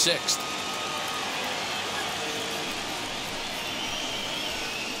top of the 6th.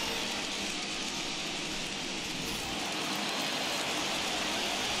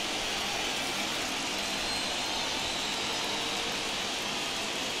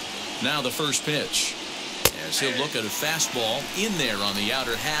 Now the first pitch. As he'll look at a fastball in there on the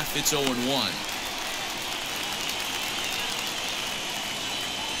outer half, it's 0-1.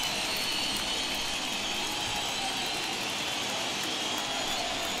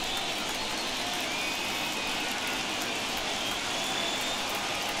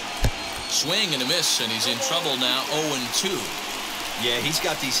 Swing and a miss, and he's in trouble now, 0-2. Yeah, he's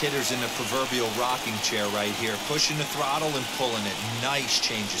got these hitters in the proverbial rocking chair right here, pushing the throttle and pulling it. Nice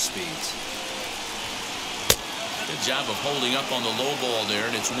change of speeds. Good job of holding up on the low ball there,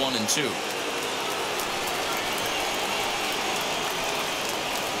 and it's 1-2.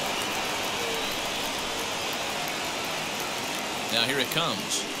 Now here it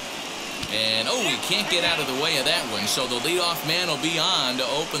comes. And, oh, he can't get out of the way of that one, so the leadoff man will be on to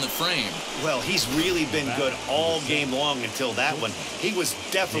open the frame. Well, he's really been good all game long until that one. He was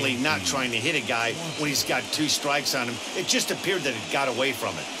definitely not trying to hit a guy when he's got 2 strikes on him. It just appeared that it got away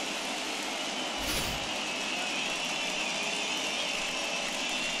from it.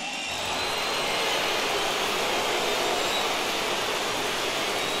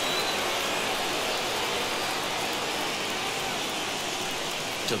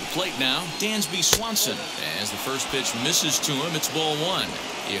 To the plate now, Dansby Swanson. As the first pitch misses to him, it's ball 1.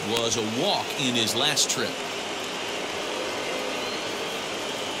 It was a walk in his last trip.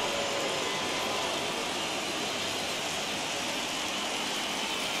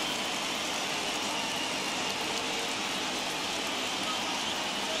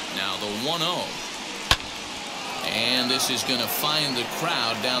 Now the 1-0. And this is going to find the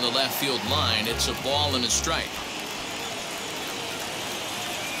crowd down the left field line. It's a ball and a strike.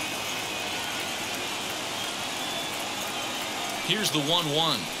 Here's the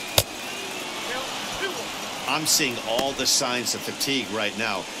 1-1. I'm seeing all the signs of fatigue right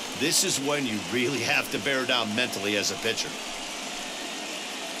now. This is when you really have to bear down mentally as a pitcher.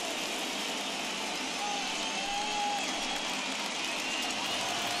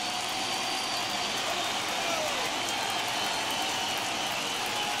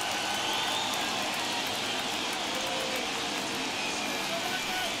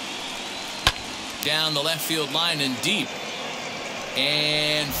 Down the left field line and deep.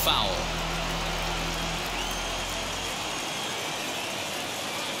 And foul.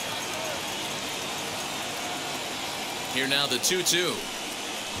 Here now the 2-2.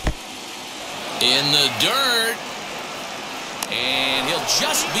 In the dirt. And he'll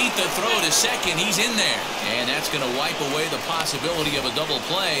just beat the throw to second. He's in there. And that's going to wipe away the possibility of a double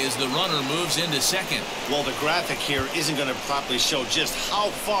play as the runner moves into second. Well, the graphic here isn't going to properly show just how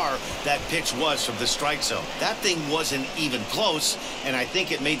far that pitch was from the strike zone. That thing wasn't even close, and I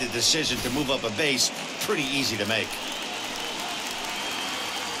think it made the decision to move up a base pretty easy to make.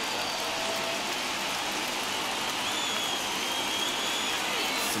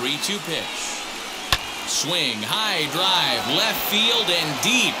 Three-two pitch. Swing, high drive, left field and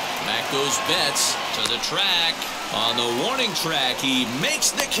deep. Back goes Betts to the track. On the warning track, he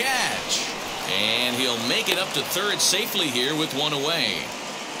makes the catch. And he'll make it up to third safely here with one away.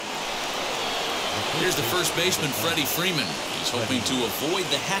 Here's the first baseman, Freddie Freeman. He's hoping to avoid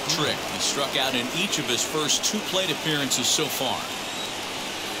the hat trick. He struck out in each of his first 2 plate appearances so far.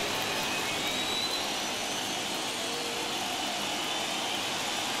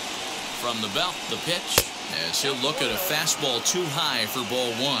 From the belt, the pitch, as he'll look at a fastball too high for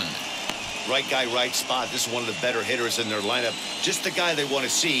ball 1. Right guy, right spot. This is one of the better hitters in their lineup. Just the guy they want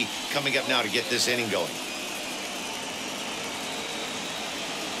to see coming up now to get this inning going.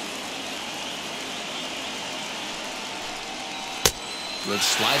 Good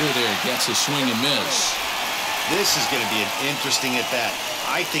slider there, gets a swing and miss. This is going to be an interesting at bat.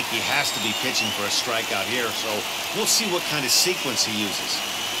 I think he has to be pitching for a strikeout here, so we'll see what kind of sequence he uses.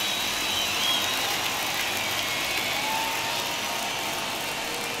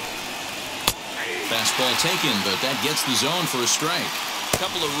 Fastball taken, but that gets the zone for a strike. A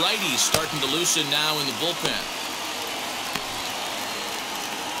couple of righties starting to loosen now in the bullpen.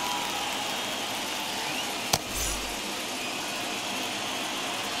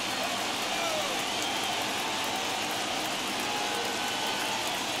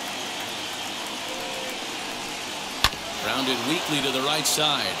 Grounded weakly to the right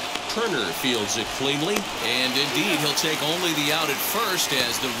side. Turner fields it cleanly, and indeed he'll take only the out at first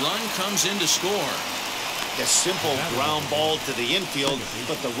as the run comes in to score. A simple ground ball to the infield,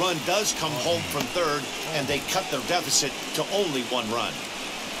 but the run does come home from third, and they cut their deficit to only 1 run.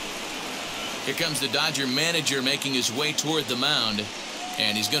 Here comes the Dodger manager making his way toward the mound,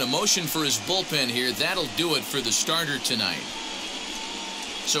 and he's going to motion for his bullpen here. That'll do it for the starter tonight.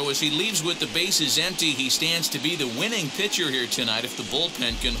 So as he leaves with the bases empty, he stands to be the winning pitcher here tonight if the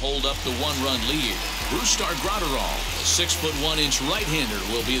bullpen can hold up the 1-run lead. Brustar Graterol, the 6'1"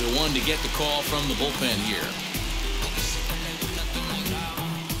 right-hander, will be the one to get the call from the bullpen here.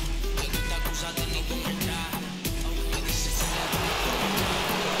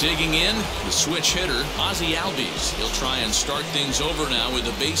 Digging in, the switch hitter, Ozzie Albies. He'll try and start things over now with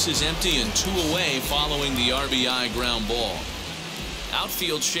the bases empty and 2 away following the RBI ground ball.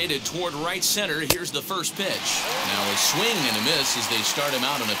 Outfield shaded toward right center. Here's the first pitch. Now a swing and a miss as they start him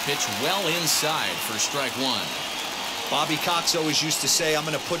out on a pitch well inside for strike 1. Bobby Cox always used to say, I'm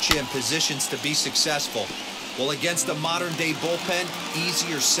going to put you in positions to be successful. Well, against the modern-day bullpen,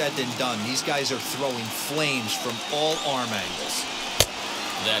 easier said than done. These guys are throwing flames from all arm angles.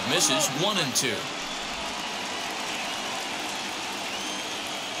 That misses 1-2.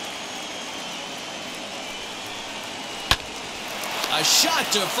 A shot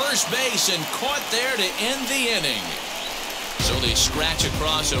to first base and caught there to end the inning. So they scratch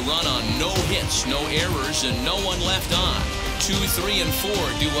across a run on no hits, no errors, and no one left on. 2, 3, and 4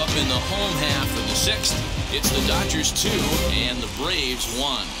 due up in the home half of the 6th. It's the Dodgers 2 and the Braves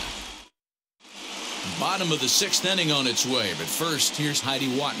 1. Bottom of the 6th inning on its way, but first, here's Heidi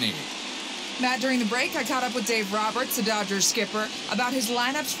Watney. Matt, during the break, I caught up with Dave Roberts, the Dodgers skipper, about his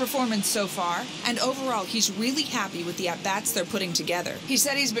lineup's performance so far, and overall, he's really happy with the at-bats they're putting together. He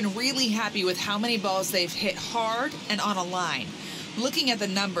said he's been really happy with how many balls they've hit hard and on a line. Looking at the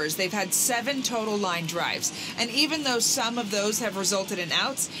numbers, they've had 7 total line drives, and even though some of those have resulted in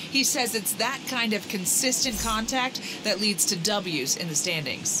outs, he says it's that kind of consistent contact that leads to W's in the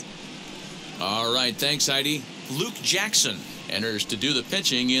standings. All right, thanks, Heidi. Luke Jackson enters to do the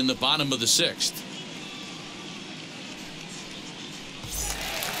pitching in the bottom of the 6th.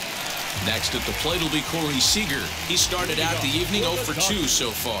 Next at the plate will be Corey Seager. He started out the evening 0 for 2 so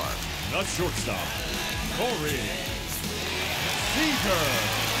far. The shortstop, Corey Seager.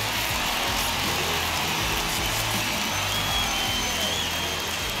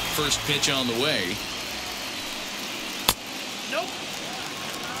 First pitch on the way. Nope.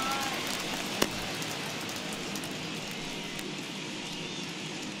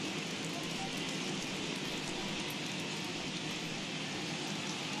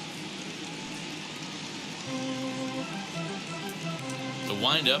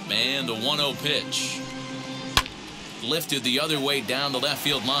 Windup and the 1-0 pitch. Lifted the other way down the left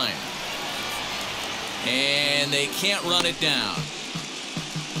field line. And they can't run it down.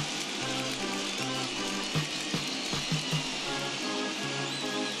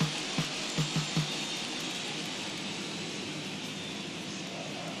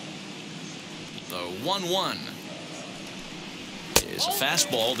 The 1-1 is a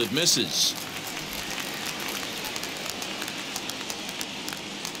fastball that misses.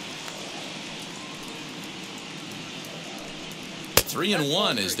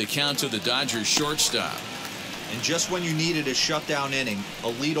 3-1 is the count to the Dodgers shortstop. And just when you needed a shutdown inning,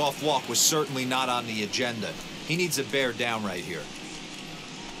 a leadoff walk was certainly not on the agenda. He needs to bear down right here.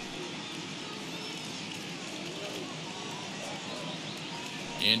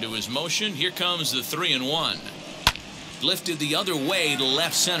 Into his motion, here comes the 3-1. Lifted the other way to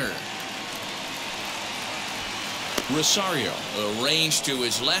left center. Rosario arranged to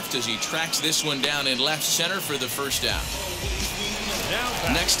his left as he tracks this one down in left center for the first out.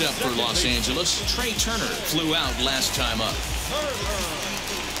 Next up for Los Angeles, Trey Turner flew out last time up.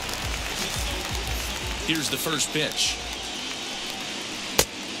 Here's the first pitch.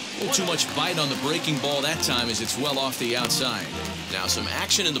 A little too much bite on the breaking ball that time as it's well off the outside. Now some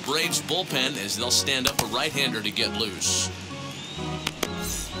action in the Braves bullpen as they'll stand up a right-hander to get loose.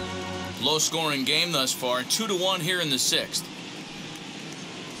 Low-scoring game thus far, 2-1 here in the 6th.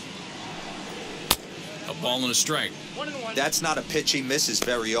 A ball and a strike. That's not a pitch he misses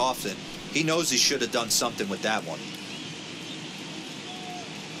very often. He knows he should have done something with that one.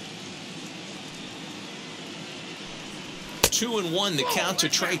 Two and one, the count to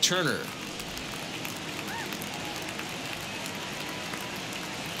Trey Turner.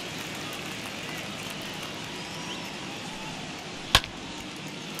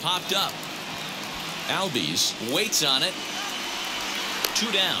 Popped up. Albies waits on it.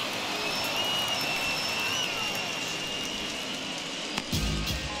 2 down.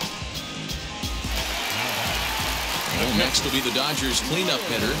 Well, next will be the Dodgers cleanup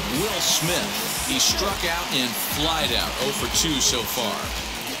hitter, Will Smith. He struck out and flied out, 0 for 2 so far.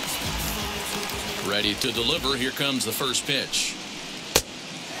 Ready to deliver. Here comes the first pitch.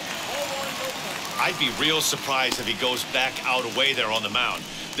 I'd be real surprised if he goes back out away there on the mound.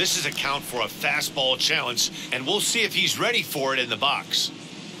 This is a count for a fastball challenge, and we'll see if he's ready for it in the box.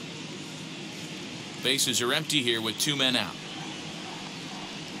 Bases are empty here with 2 men out.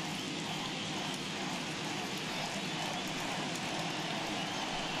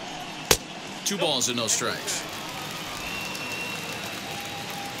 Two balls and no strikes.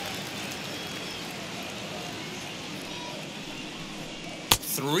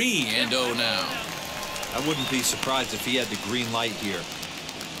 Three and 0 now. I wouldn't be surprised if he had the green light here.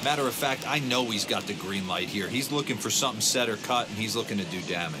 Matter of fact, I know he's got the green light here. He's looking for something set or cut, and he's looking to do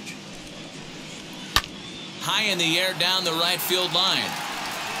damage. High in the air down the right field line.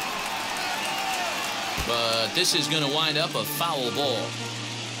 But this is going to wind up a foul ball.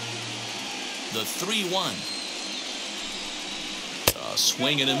 The 3-1. A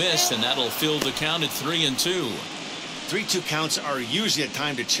swing and a miss, and that'll fill the count at 3-2. 3-2 counts are usually a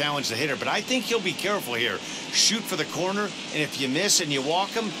time to challenge the hitter, but I think he'll be careful here. Shoot for the corner, and if you miss and you walk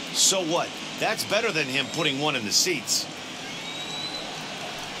him, so what? That's better than him putting one in the seats.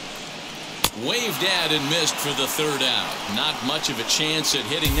 Waved at and missed for the 3rd out. Not much of a chance at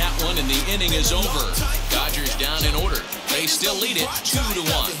hitting that one, and the inning is over. Dodgers down in order. They still lead it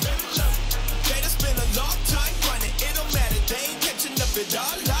 2-1.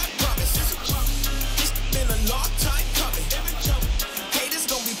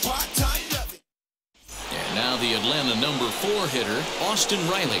 And now the Atlanta number 4 hitter, Austin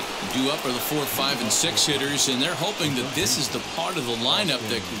Riley. Due up are the 4, 5, and 6 hitters, and they're hoping that this is the part of the lineup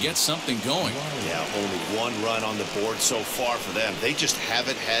that can get something going. Yeah, only 1 run on the board so far for them. They just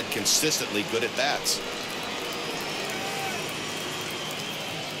haven't had consistently good at bats.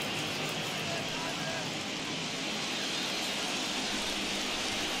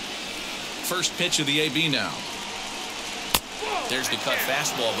 First pitch of the AB now. There's the cut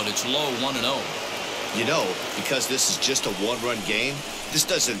fastball, but it's low, 1-0. You know, because this is just a 1-run game, this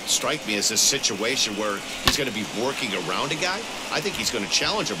doesn't strike me as a situation where he's going to be working around a guy. I think he's going to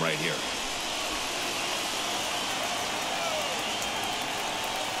challenge him right here.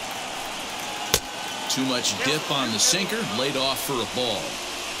 Too much dip on the sinker, laid off for a ball.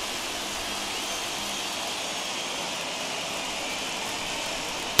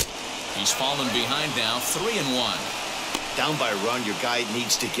 He's fallen behind now, 3-1. Down by a run, your guy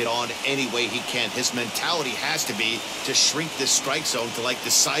needs to get on any way he can. His mentality has to be to shrink this strike zone to like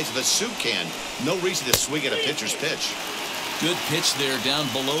the size of a soup can. No reason to swing at a pitcher's pitch. Good pitch there down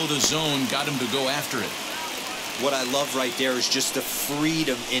below the zone. Got him to go after it. What I love right there is just the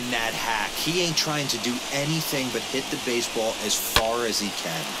freedom in that hack. He ain't trying to do anything but hit the baseball as far as he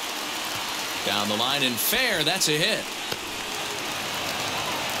can. Down the line and fair, that's a hit.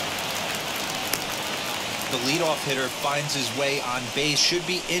 The leadoff hitter finds his way on base. Should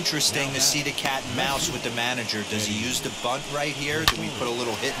be interesting to see the cat and mouse with the manager. Does he use the bunt right here? Do we put a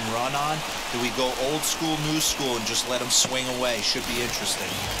little hit and run on? Do we go old school, new school, and just let him swing away? Should be interesting.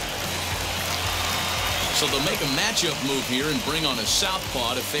 So they'll make a matchup move here and bring on a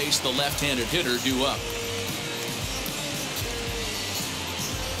southpaw to face the left-handed hitter due up.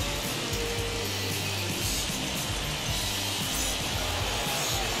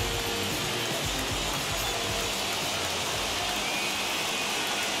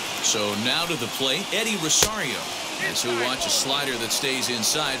 So now to the plate, Eddie Rosario, as he'll watch a slider that stays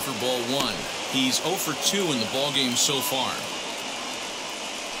inside for ball 1. He's 0 for 2 in the ballgame so far.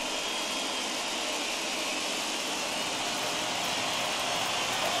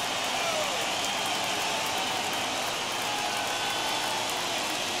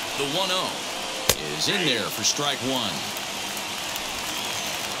 The 1-0 is in there for strike 1.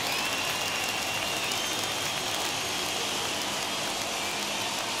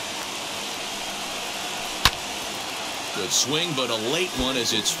 Good swing, but a late one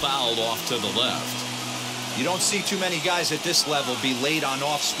as it's fouled off to the left. You don't see too many guys at this level be late on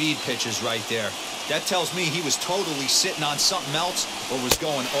off-speed pitches right there. That tells me he was totally sitting on something else or was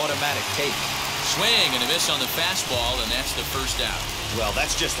going automatic take. Swing and a miss on the fastball, and that's the first out. Well,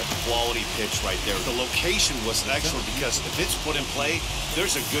 that's just a quality pitch right there. The location was excellent because if it's put in play,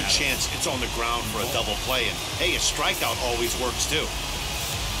 there's a good chance it's on the ground for a double play. And, hey, a strikeout always works, too.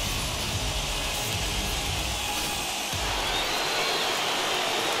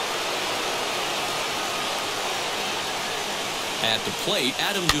 At the plate,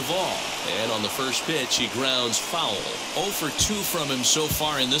 Adam Duvall. And on the first pitch, he grounds foul. 0 for 2 from him so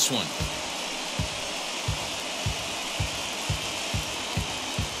far in this one.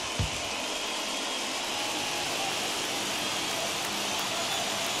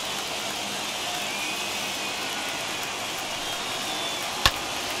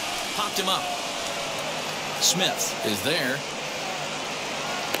 Popped him up. Smith is there.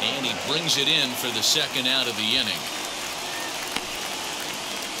 And he brings it in for the second out of the inning.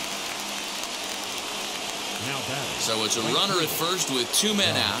 So it's a runner at first with 2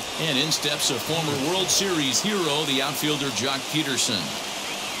 men out, and in steps a former World Series hero, the outfielder Jock Peterson.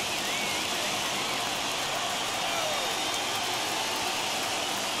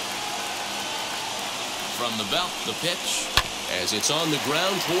 From the belt, the pitch, as it's on the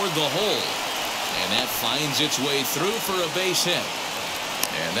ground toward the hole, and that finds its way through for a base hit.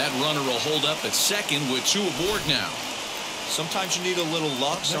 And that runner will hold up at second with 2 aboard now. Sometimes you need a little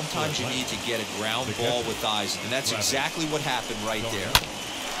luck. Sometimes you need to get a ground ball with eyes. And that's exactly what happened right there.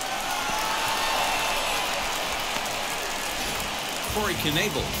 Corey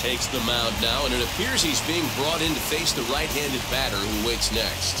Knebel takes the mound now, and it appears he's being brought in to face the right-handed batter who waits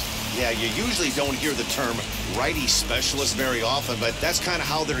next. Yeah, you usually don't hear the term righty specialist very often, but that's kind of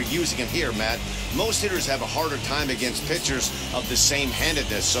how they're using him here, Matt. Most hitters have a harder time against pitchers of the same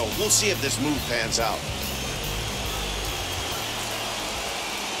handedness, so we'll see if this move pans out.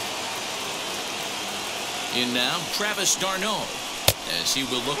 In now, Travis d'Arnaud, as he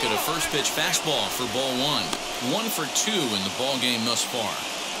will look at a first pitch fastball for ball 1. 1 for 2 in the ball game thus far.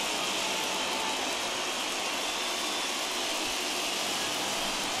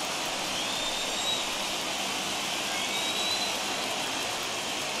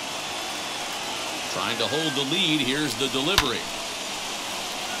 Trying to hold the lead. Here's the delivery.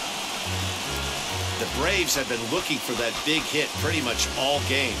 The Braves have been looking for that big hit pretty much all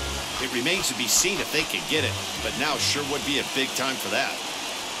game. It remains to be seen if they can get it, but now sure would be a big time for that.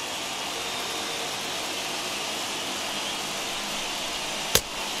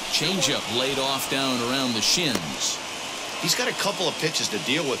 Changeup laid off down around the shins. He's got a couple of pitches to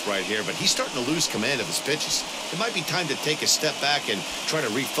deal with right here, but he's starting to lose command of his pitches. It might be time to take a step back and try to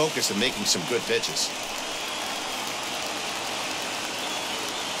refocus on making some good pitches.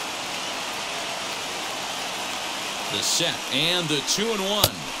 The set and the 2-1.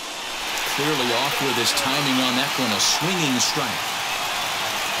 Clearly off with his timing on that one, a swinging strike.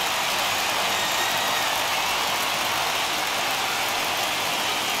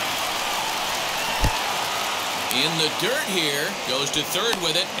 In the dirt here, goes to third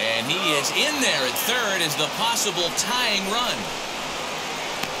with it, and he is in there at third as the possible tying run.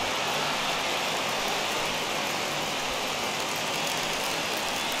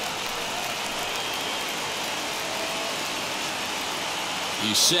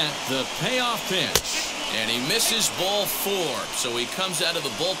 He set the payoff pitch. And he misses ball 4. So he comes out of the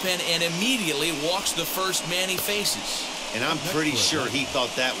bullpen and immediately walks the first man he faces. And I'm pretty sure he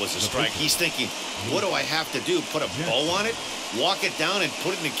thought that was a strike. He's thinking, what do I have to do? Put a bow on it? Walk it down and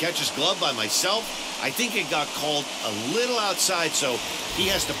put it in the catcher's glove by myself? I think it got called a little outside, so he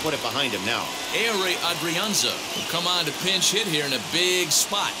has to put it behind him now. Adrianza will come on to pinch hit here in a big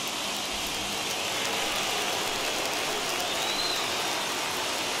spot.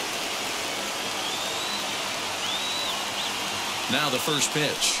 Now the first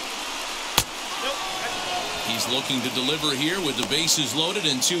pitch. He's looking to deliver here with the bases loaded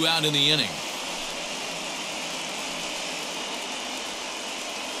and 2 out in the inning.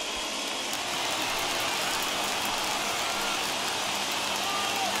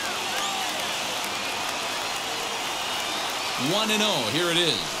 One and 0. Here it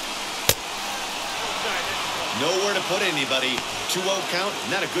is. Nowhere to put anybody. 2-0 count.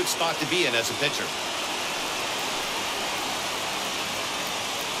 Not a good spot to be in as a pitcher.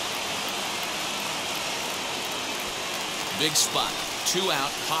 Big spot. 2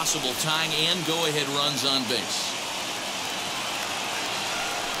 out. Possible tying and go-ahead runs on base.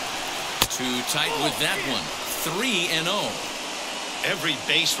 Too tight with that one. 3-0. Every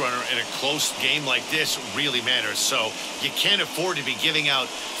base runner in a close game like this really matters, so you can't afford to be giving out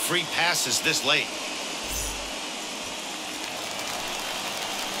free passes this late.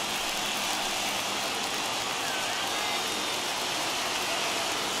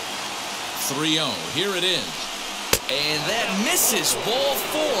 Here it is. And that misses ball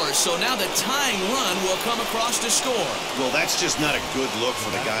 4. So now the tying run will come across to score. Well, that's just not a good look for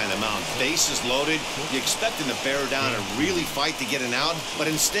the guy on the mound. Bases loaded. You expect him to bear down and really fight to get an out, but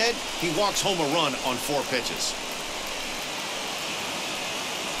instead he walks home a run on 4 pitches.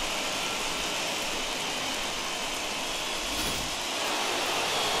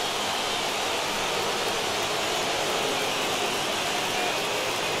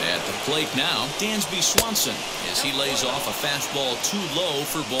 At the plate now, Dansby Swanson, as he lays off a fastball too low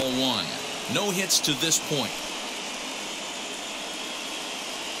for ball 1. No hits to this point.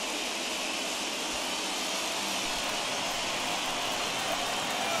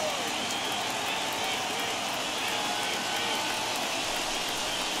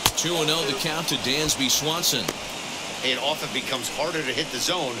 Two 2-0 the count to Dansby Swanson. It often becomes harder to hit the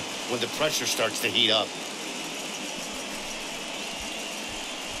zone when the pressure starts to heat up.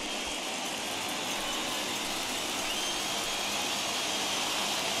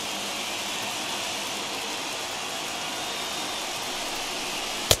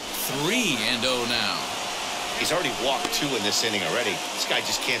 And 0 now. He's already walked 2 in this inning already. This guy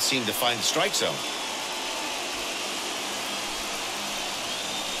just can't seem to find the strike zone.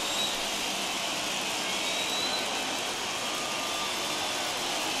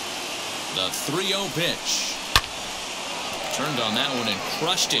 The 3-0 pitch. Turned on that one and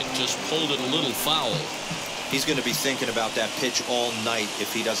crushed it. Just pulled it a little foul. He's going to be thinking about that pitch all night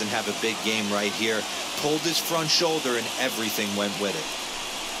if he doesn't have a big game right here. Pulled his front shoulder and everything went with it.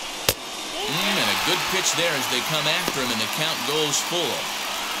 And a good pitch there as they come after him, and the count goes full.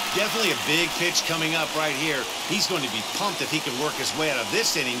 Definitely a big pitch coming up right here. He's going to be pumped if he can work his way out of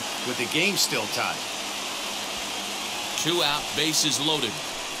this inning with the game still tied. 2 out, bases loaded.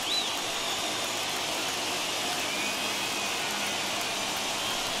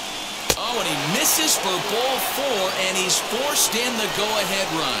 Oh, and he misses for ball 4, and he's forced in the go-ahead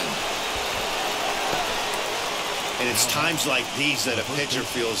run. And it's times like these that a pitcher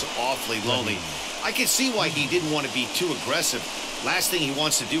feels awfully lonely. I can see why he didn't want to be too aggressive. Last thing he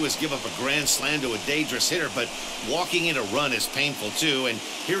wants to do is give up a grand slam to a dangerous hitter, but walking in a run is painful too. And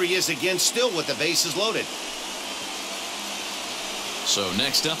here he is again, still with the bases loaded. So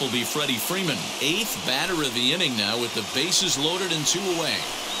next up will be Freddie Freeman, 8th batter of the inning now with the bases loaded and 2 away.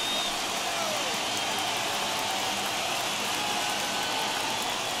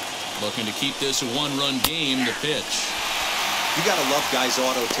 Looking to keep this a 1-run game. The pitch. You got to love guys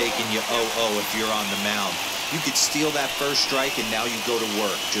auto taking you 0-0 if you're on the mound. You could steal that first strike and now you go to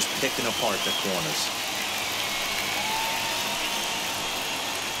work just picking apart the corners.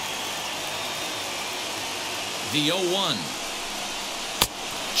 The 0-1.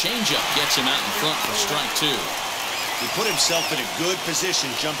 Changeup gets him out in front for strike 2. He put himself in a good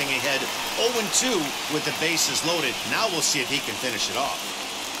position jumping ahead 0-2 with the bases loaded. Now we'll see if he can finish it off.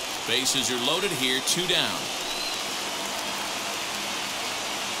 Bases are loaded here, 2 down.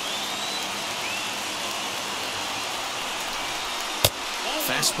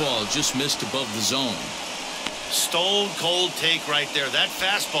 Fastball just missed above the zone. Stone cold take right there. That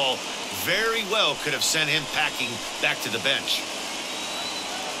fastball very well could have sent him packing back to the bench.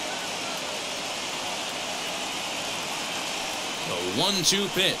 The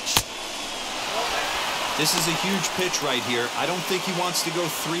 1-2 pitch. This is a huge pitch right here. I don't think he wants to go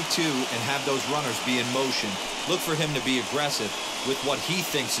 3-2 and have those runners be in motion. Look for him to be aggressive with what he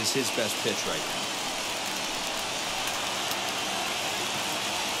thinks is his best pitch right now.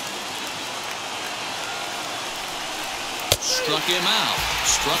 Struck him out.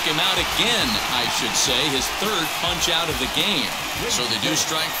 Struck him out again, I should say. His third punch out of the game. So they do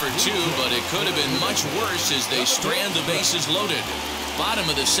strike for 2, but it could have been much worse as they strand the bases loaded. Bottom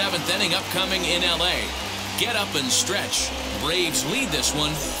of the 7th inning upcoming in L.A. Get up and stretch. Braves lead this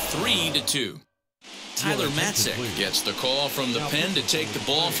one 3-2. Tyler Matzik gets the call from the pen to take the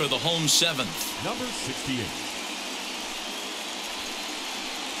ball for the home 7th. Number 68.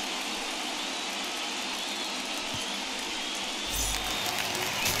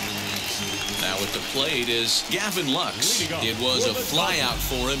 Now at the plate is Gavin Lux. It was a flyout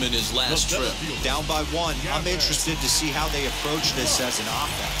for him in his last trip. Down by 1. I'm interested to see how they approach this as an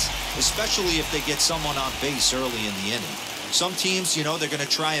offense, especially if they get someone on base early in the inning. Some teams, you know, they're going to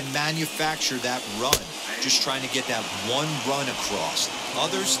try and manufacture that run, just trying to get that one run across.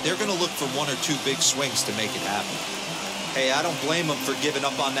 Others, they're going to look for 1 or 2 big swings to make it happen. Hey, I don't blame them for giving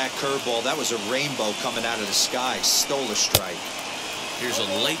up on that curveball. That was a rainbow coming out of the sky. Stole a strike. Here's a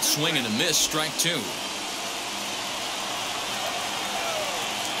late swing and a miss, strike 2.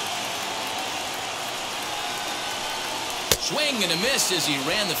 Swing and a miss as he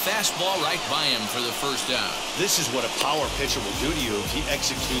ran the fastball right by him for the first out. This is what a power pitcher will do to you if he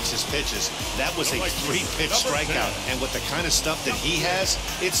executes his pitches. That was a 3-pitch strikeout, and with the kind of stuff that he has,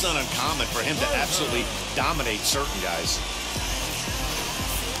 it's not uncommon for him to absolutely dominate certain guys.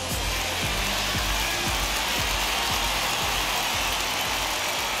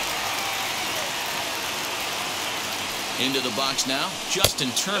 Into the box now,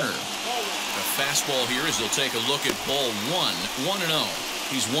 Justin Turner. A fastball here as he'll take a look at ball 1. 1-0.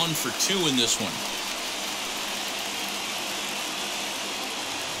 He's 1 for 2 in this one.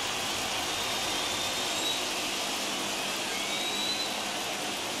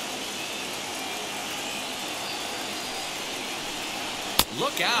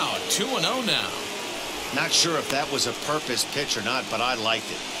 Look out, 2-0 now. Not sure if that was a purpose pitch or not, but I liked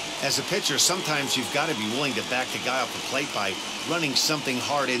it. As a pitcher, sometimes you've got to be willing to back the guy off the plate by running something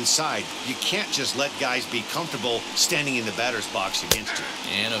hard inside. You can't just let guys be comfortable standing in the batter's box against you.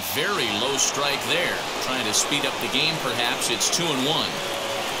 And a very low strike there. Trying to speed up the game, perhaps. It's 2-1.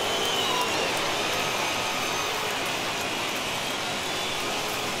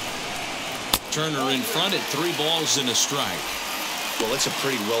 Turner in front at 3 balls and a strike. Well, it's a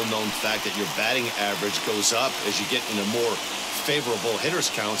pretty well-known fact that your batting average goes up as you get into more favorable hitters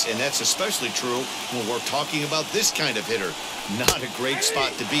counts, and that's especially true when we're talking about this kind of hitter. Not a great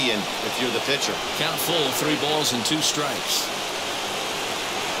spot to be in if you're the pitcher. Count full, 3 balls and 2 strikes.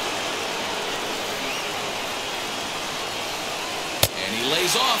 And he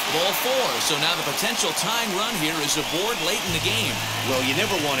lays off ball 4. So now the potential tying run here is aboard late in the game. Well, you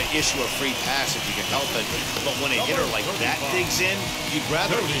never want to issue a free pass if you can help it, but when a hitter like that digs in, you'd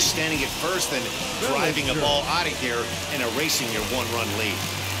rather be standing at first than driving a ball out of here and erasing your 1-run lead.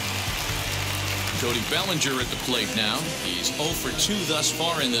 Cody Bellinger at the plate now. He's 0 for 2 thus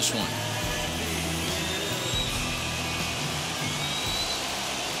far in this one.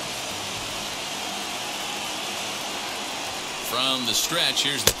 From the stretch,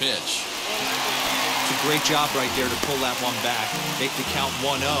 here's the pitch. It's a great job right there to pull that one back, make the count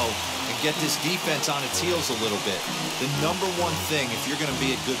 1-0, and get this defense on its heels a little bit. The number one thing, if you're going to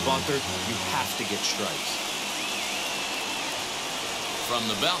be a good bunter, you have to get strikes. From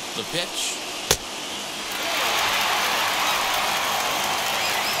the belt, the pitch.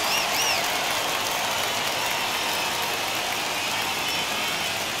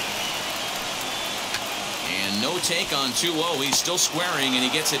 No take on 2-0. He's still squaring, and he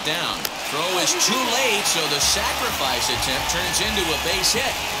gets it down. Throw is too late, so the sacrifice attempt turns into a base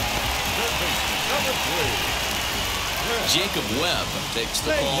hit. Jacob Webb takes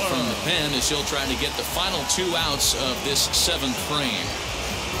the call from the pen as he'll try to get the final 2 outs of this 7th frame.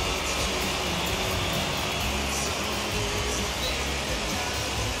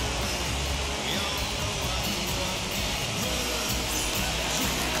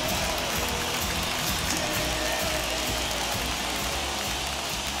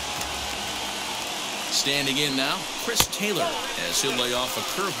 Standing in now, Chris Taylor, as he'll lay off a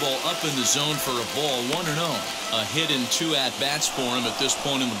curveball up in the zone for a ball, 1-0. A hit in 2 at-bats for him at this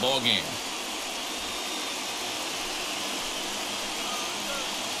point in the ballgame.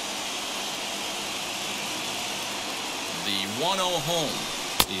 The 1-0 home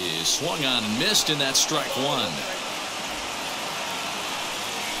is swung on and missed, and that's strike 1.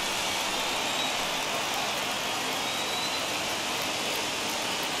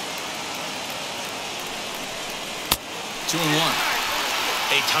 2-1.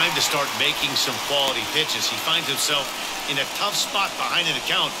 Hey, time to start making some quality pitches. He finds himself in a tough spot behind an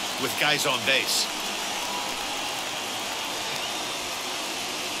account with guys on base.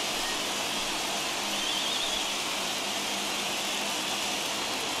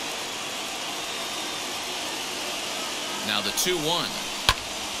 Now the 2-1.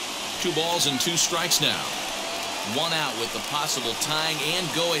 2 balls and 2 strikes now. 1 out with the possible tying and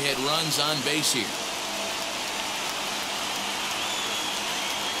go-ahead runs on base here.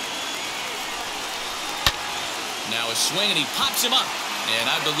 Now a swing, and he pops him up. And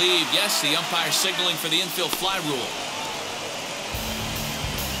I believe, yes, the umpire signaling for the infield fly rule.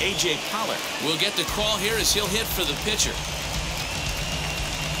 A.J. Pollard will get the call here as he'll hit for the pitcher.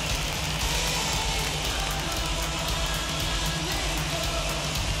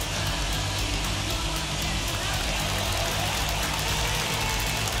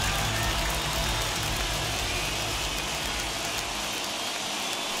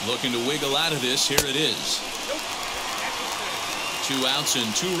 Looking to wiggle out of this. Here it is. 2 outs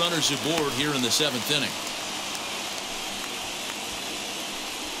and 2 runners aboard here in the 7th inning.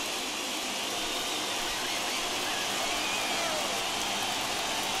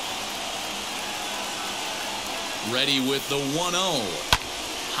 Ready with the 1-0.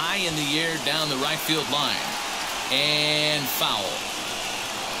 High in the air down the right field line. And foul.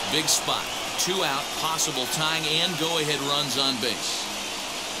 Big spot. 2 out, possible tying and go-ahead runs on base.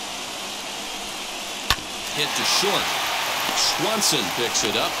 Hit to short. Swanson picks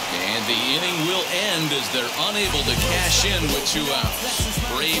it up, and the inning will end as they're unable to cash in with 2 outs.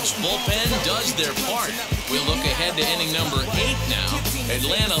 Braves bullpen does their part. We'll look ahead to inning number 8 now.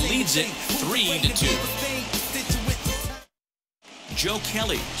 Atlanta leads it 3-2. Joe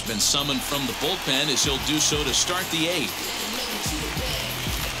Kelly has been summoned from the bullpen as he'll do so to start the 8th.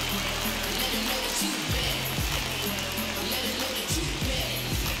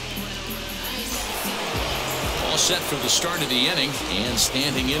 All set for the start of the inning, and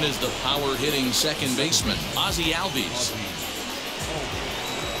standing in is the power-hitting second baseman, Ozzie Albies.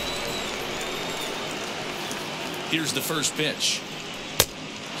 Here's the first pitch.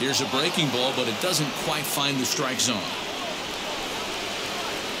 Here's a breaking ball, but it doesn't quite find the strike zone.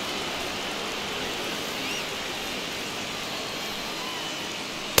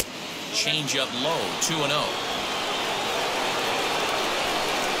 Change up low, 2-0.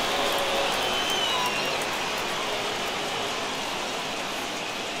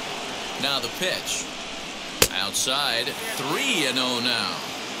 Now the pitch. Outside, 3-0 now.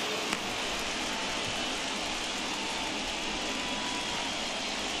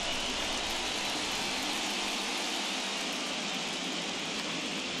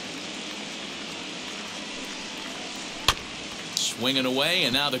 Swinging away,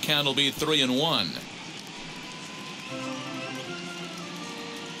 and now the count will be 3-1.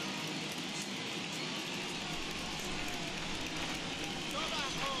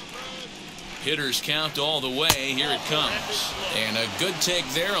 Hitters count all the way. Here it comes. And a good take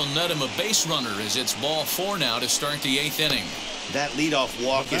there will net him a base runner as it's ball 4 now to start the 8th inning. That leadoff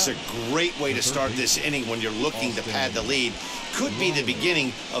walk is a great way to start this inning when you're looking to pad the lead. Could be the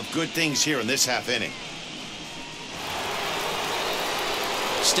beginning of good things here in this half inning.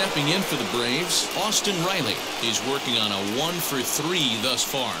 Stepping in for the Braves, Austin Riley. He's working on a 1 for 3 thus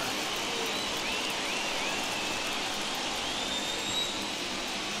far.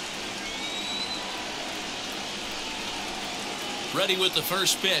 Ready with the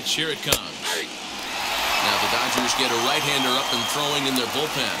first pitch. Here it comes. Now the Dodgers get a right-hander up and throwing in their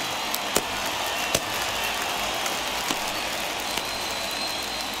bullpen.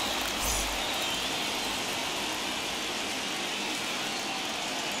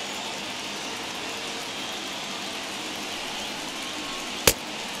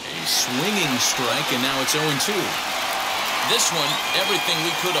 A swinging strike, and now it's 0-2. This one, everything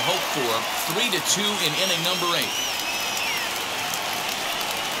we could have hoped for. 3-2 in inning number 8.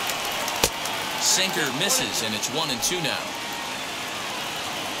 Sinker misses, and it's 1-2 now.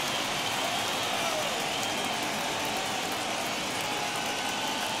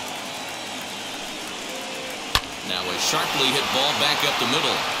 Now a sharply hit ball back up the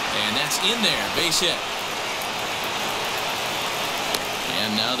middle, and that's in there. Base hit.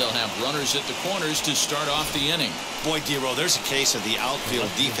 And now they'll have runners at the corners to start off the inning. Boy, Dero, there's a case of the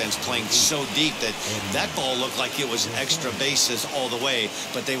outfield defense playing so deep that ball looked like it was extra bases all the way,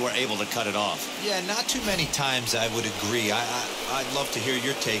 but they were able to cut it off. Yeah, not too many times I would agree. I'd love to hear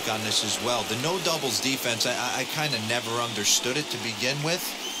your take on this as well. The no doubles defense, I kind of never understood it to begin with.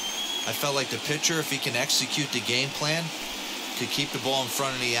 I felt like the pitcher, if he can execute the game plan, could keep the ball in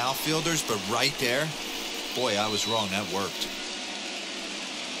front of the outfielders, but right there, Boy, I was wrong. That worked.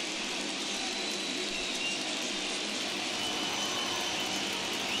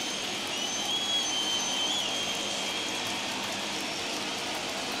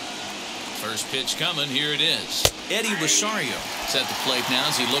 First pitch coming. Here it is. Eddie Rosario is at the plate now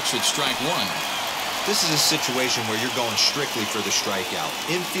as he looks at strike one. This is a situation where you're going strictly for the strikeout.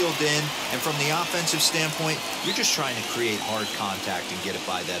 Infield in, and from the offensive standpoint, you're just trying to create hard contact and get it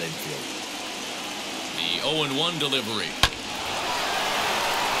by that infield. The 0-1 delivery.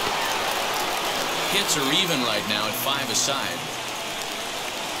 Hits are even right now at 5 aside.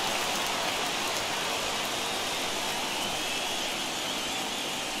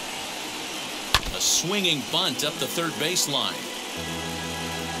 A swinging bunt up the third baseline.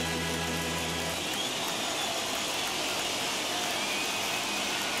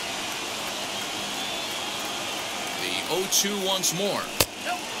 The 0-2 once more.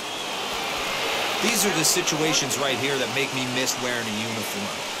 These are the situations right here that make me miss wearing a uniform.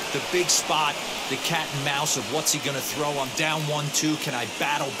 The big spot, the cat and mouse of what's he going to throw. I'm down 1-2. Can I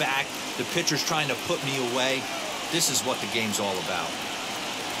battle back? The pitcher's trying to put me away. This is what the game's all about.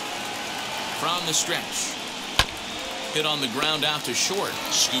 From the stretch. Hit on the ground out to short.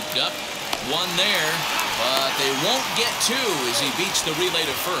 Scooped up. One there. But they won't get two as he beats the relay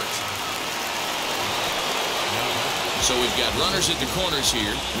to first. So we've got runners at the corners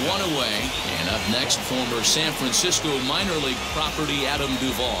here, one away, and up next, former San Francisco minor league property Adam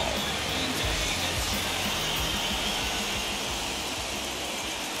Duvall.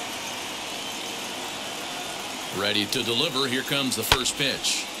 Ready to deliver. Here comes the first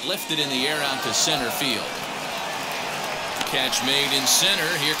pitch. Lifted in the air out to center field. Catch made in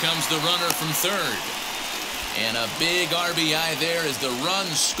center. Here comes the runner from third. And a big RBI there as the run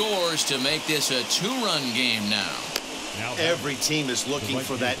scores to make this a two-run game now. Every team is looking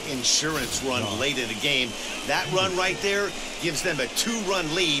for that insurance run late in the game. That run right there gives them a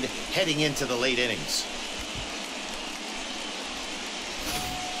two-run lead heading into the late innings.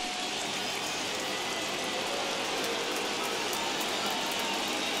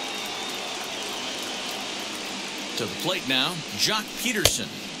 To the plate now, Jock Peterson.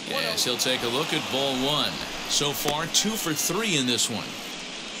 Yes, he'll take a look at ball one. So far, 2 for 3 in this one.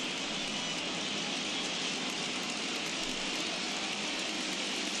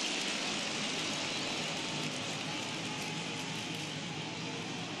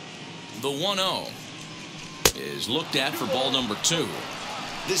 The 1-0 is looked at for ball number 2.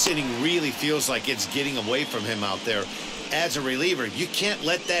 This inning really feels like it's getting away from him out there. As a reliever, you can't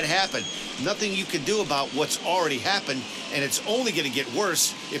let that happen. Nothing you can do about what's already happened, and it's only going to get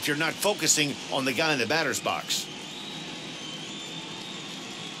worse if you're not focusing on the guy in the batter's box.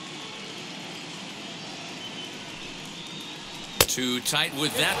 Too tight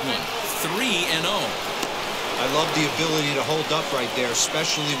with that one. 3-0. I love the ability to hold up right there,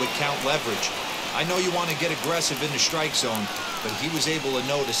 especially with count leverage. I know you want to get aggressive in the strike zone, but he was able to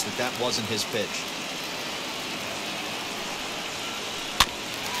notice that that wasn't his pitch.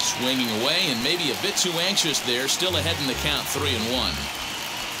 Swinging away and maybe a bit too anxious there. Still ahead in the count, 3-1.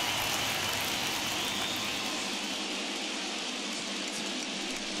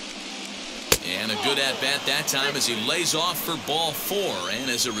 And a good at-bat that time as he lays off for ball 4. And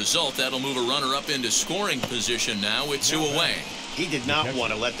as a result, that'll move a runner up into scoring position now with 2 away. He did not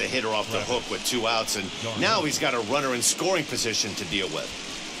want to let the hitter off the hook with 2 outs, and now he's got a runner in scoring position to deal with.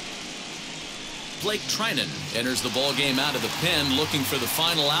 Blake Trinan enters the ball game out of the pen, looking for the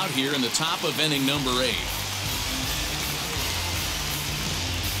final out here in the top of inning number 8.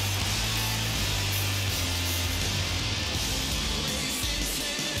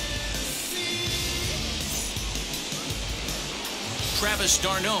 Travis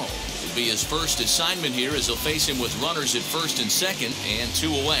d'Arnaud will be his first assignment here as he'll face him with runners at first and second and 2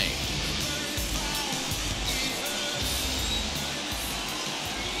 away.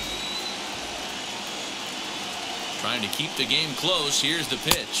 Trying to keep the game close. Here's the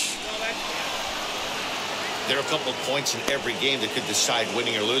pitch. There are a couple of points in every game that could decide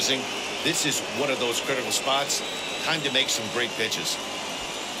winning or losing. This is one of those critical spots. Time to make some great pitches.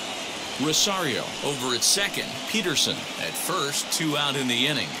 Rosario over at second. Peterson at first. 2 out in the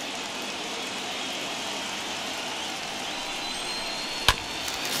inning.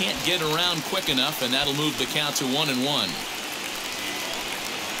 Can't get around quick enough, and that'll move the count to 1-1.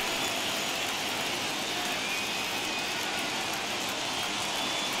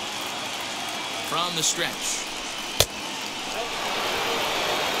 From the stretch.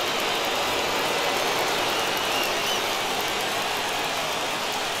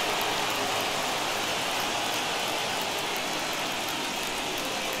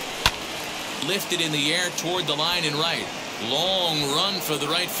 Lifted in the air toward the line and right. Long run for the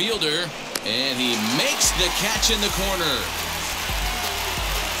right fielder, and he makes the catch in the corner.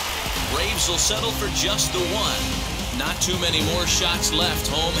 Braves will settle for just the one. Not too many more shots left.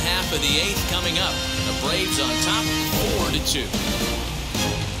 Home half of the 8th coming up. The Braves on top 4-2.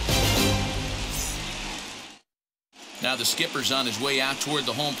 Now the skipper's on his way out toward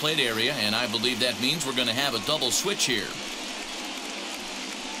the home plate area, and I believe that means we're going to have a double switch here.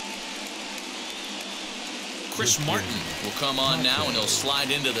 Chris Martin will come on now, and he'll slide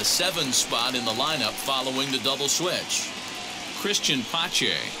into the 7 spot in the lineup following the double switch. Christian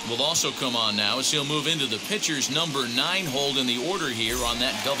Pache will also come on now as he'll move into the pitcher's number 9 hold in the order here on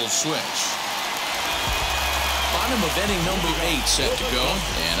that double switch. Bottom of inning number 8 set to go.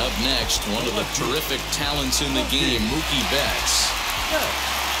 And up next, one of the terrific talents in the game, Mookie Betts.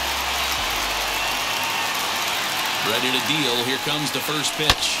 Ready to deal. Here comes the first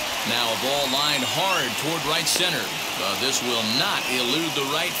pitch. Now a ball lined hard toward right center. But this will not elude the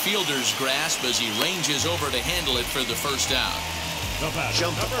right fielder's grasp as he ranges over to handle it for the first out.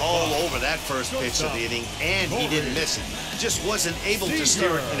 Jumped all over that first pitch of the inning, and he didn't miss it. Just wasn't able to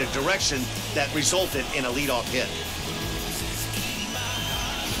steer it in a direction that resulted in a leadoff hit.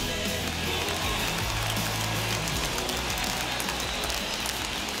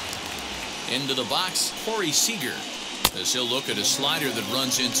 Into the box, Corey Seager, as he'll look at a slider that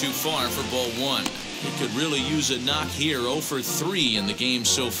runs in too far for ball 1. He could really use a knock here. 0 for 3 in the game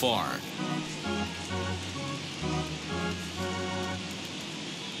so far.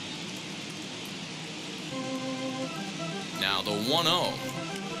 Now the 1-0.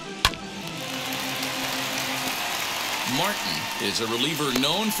 Martin is a reliever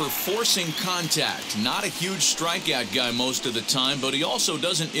known for forcing contact. Not a huge strikeout guy most of the time, but he also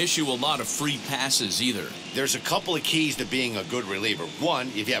doesn't issue a lot of free passes either. There's a couple of keys to being a good reliever. One,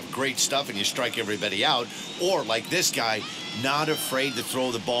 if you have great stuff and you strike everybody out, or like this guy, not afraid to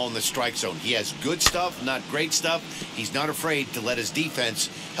throw the ball in the strike zone. He has good stuff, not great stuff. He's not afraid to let his defense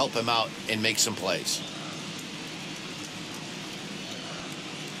help him out and make some plays.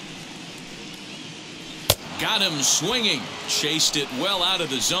 Got him swinging. Chased it well out of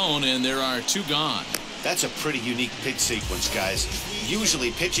the zone, and there are 2 gone. That's a pretty unique pitch sequence, guys.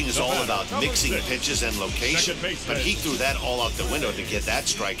 Usually pitching is all about mixing pitches and location, but he threw that all out the window to get that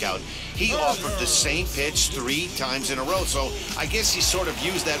strikeout. He offered the same pitch 3 times in a row, so I guess he sort of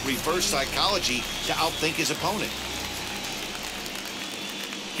used that reverse psychology to outthink his opponent.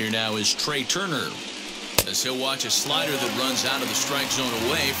 Here now is Trey Turner, as he'll watch a slider that runs out of the strike zone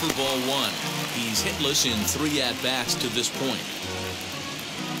away for ball 1. He's hitless in 3 at-bats to this point.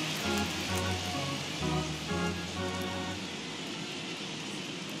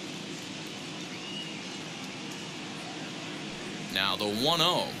 Now the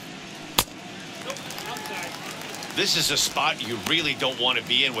 1-0. This is a spot you really don't want to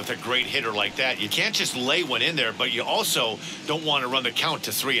be in with a great hitter like that. You can't just lay one in there, but you also don't want to run the count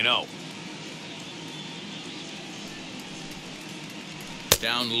to 3-0.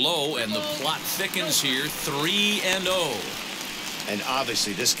 Down low, and the plot thickens here. 3-0. And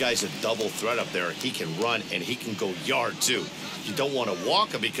obviously this guy's a double threat up there. He can run and he can go yard too. You don't want to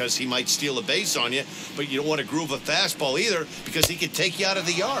walk him because he might steal a base on you, but you don't want to groove a fastball either because he can take you out of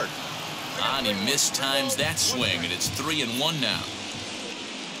the yard. And he mistimes that swing, and it's 3-1 now.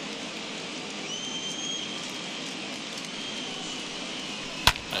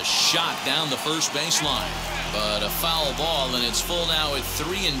 A shot down the first baseline, but a foul ball, and it's full now at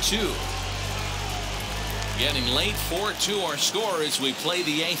 3-2. Getting late, 4-2 our score as we play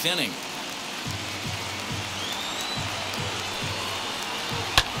the 8th inning.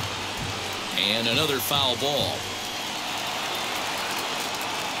 And another foul ball.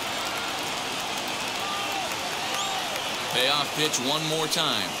 Payoff pitch one more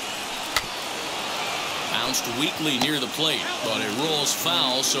time. Bounced weakly near the plate, but it rolls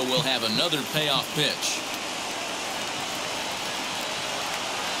foul, so we'll have another payoff pitch.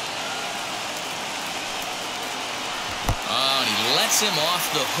 And he lets him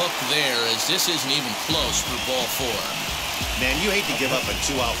off the hook there, as this isn't even close for ball 4. Man, you hate to give up a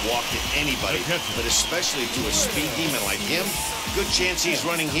 2-out walk to anybody, but especially to a speed demon like him. Good chance he's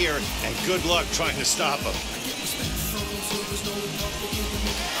running here, and good luck trying to stop him.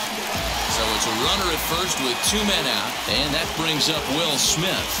 So it's a runner at first with 2 men out, and that brings up Will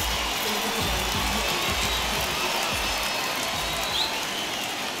Smith.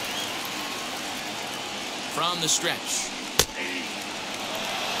 From the stretch.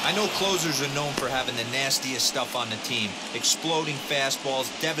 I know closers are known for having the nastiest stuff on the team. Exploding fastballs,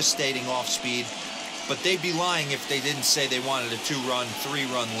 devastating off speed. but they'd be lying if they didn't say they wanted a 2-run,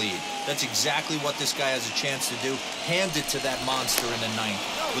 3-run lead. That's exactly what this guy has a chance to do. Hand it to that monster in the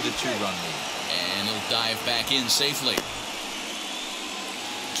 9th with a 2-run lead. And he'll dive back in safely.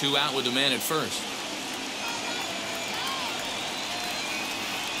 2 out with the man at first.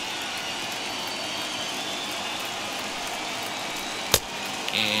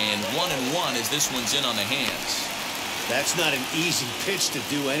 And 1-1 as this one's in on the hands. That's not an easy pitch to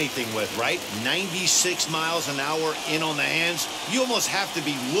do anything with, right? 96 miles an hour in on the hands. You almost have to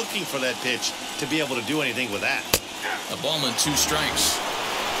be looking for that pitch to be able to do anything with that. A ball and 2 strikes.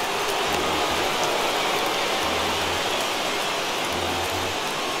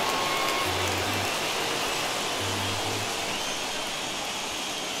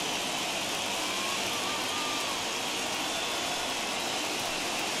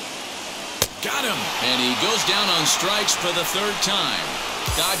 Got him. And he goes down on strikes for the 3rd time.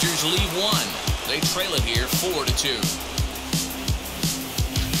 Dodgers lead 1. They trail it here 4-2.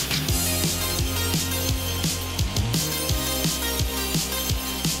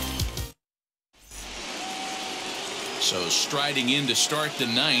 So striding in to start the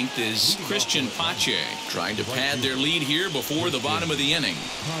 9th is Christian Pache, trying to pad their lead here before the bottom of the inning.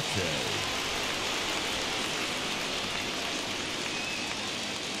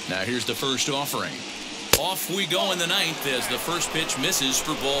 Now here's the first offering. Off we go in the 9th as the first pitch misses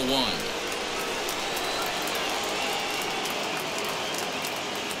for ball 1.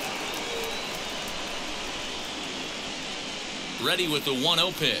 Ready with the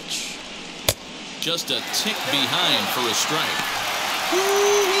 1-0 pitch. Just a tick behind for a strike.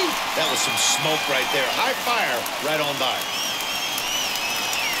 Woo-wee. That was some smoke right there. High fire right on by.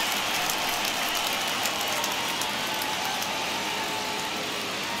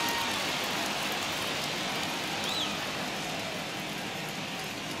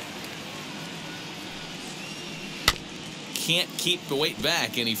 Can't keep the weight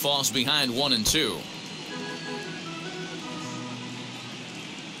back, and he falls behind 1-2.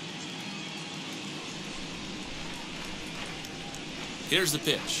 Here's the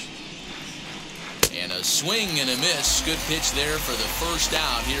pitch. And a swing and a miss. Good pitch there for the first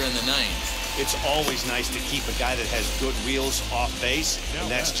out here in the 9th. It's always nice to keep a guy that has good wheels off base,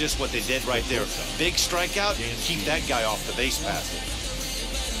 and that's just what they did right there. Big strikeout, keep that guy off the base path.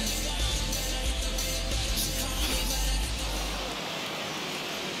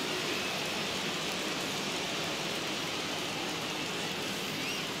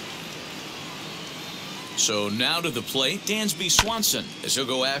 So now to the plate, Dansby Swanson, as he'll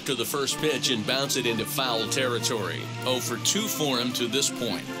go after the first pitch and bounce it into foul territory. 0 for 2 for him to this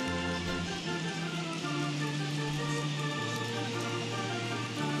point.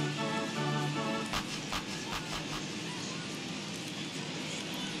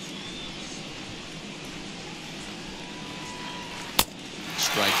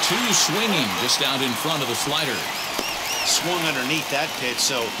 Strike 2 swinging just out in front of the slider. Swung underneath that pitch,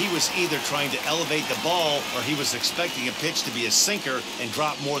 so he was either trying to elevate the ball or he was expecting a pitch to be a sinker and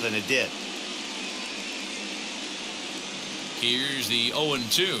drop more than it did. Here's the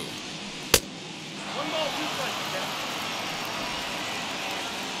 0-2. 1 ball, 2 strikes.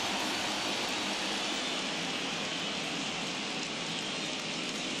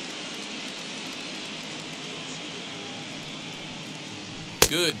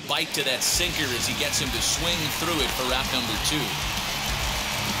 Good bite to that sinker as he gets him to swing through it for out number 2.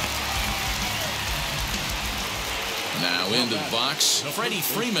 Now into the box, Freddie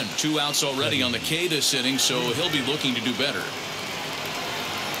Freeman. 2 outs already on the K this inning, so he'll be looking to do better.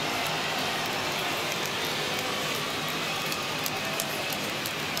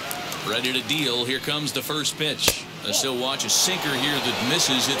 Ready to deal. Here comes the first pitch. Let's still watch a sinker here that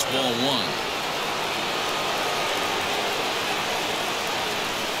misses. It's ball 1.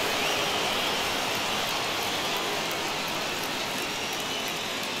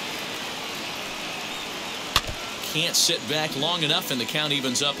 Can't sit back long enough, and the count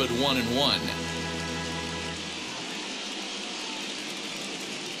evens up at 1-1.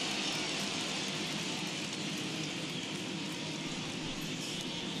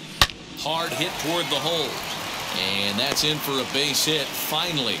 Hard hit toward the hole. And that's in for a base hit.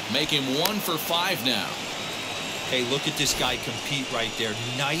 Finally, make him 1 for 5 now. Hey, look at this guy compete right there.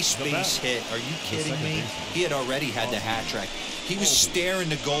 Nice base hit. Are you kidding me? He had already had the hat trick. He was staring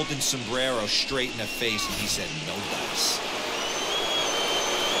the golden sombrero straight in the face, and he said, no dice.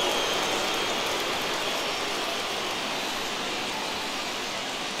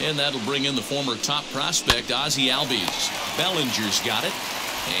 And that'll bring in the former top prospect, Ozzie Albies. Bellinger's got it,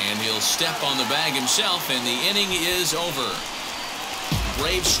 and he'll step on the bag himself, and the inning is over.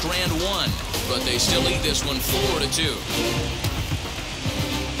 Braves strand 1, but they still lead this one 4-2.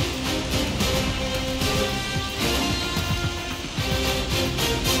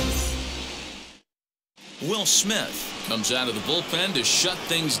 Will Smith comes out of the bullpen to shut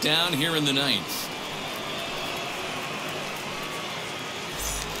things down here in the ninth.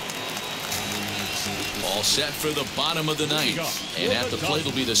 All set for the bottom of the ninth. And at the plate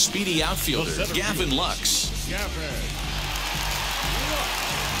will be the speedy outfielder, Gavin Lux.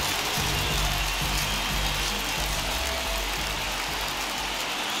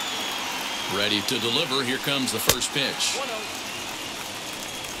 Ready to deliver. Here comes the first pitch.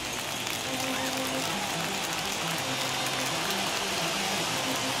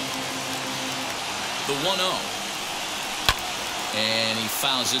 The 1-0. And he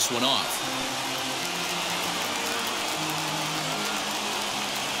fouls this one off.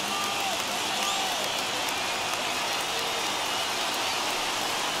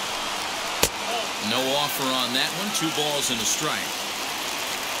 No offer on that one. 2 balls and a strike.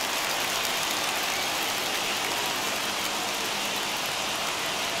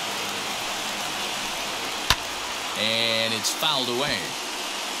 And it's fouled away.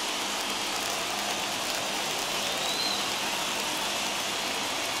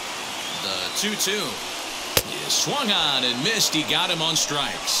 The 2-2 is swung on and missed. He got him on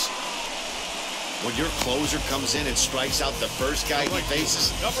strikes. When your closer comes in and strikes out the first guy he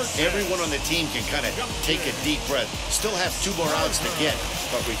faces, everyone on the team can kind of take a deep breath. Still have 2 more outs to get,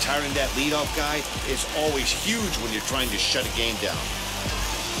 but retiring that leadoff guy is always huge when you're trying to shut a game down.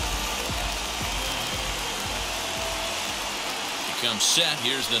 He comes set.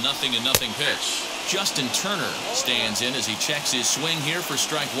 Here's the 0-0 pitch. Justin Turner stands in as he checks his swing here for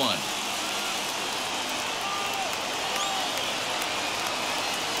strike 1.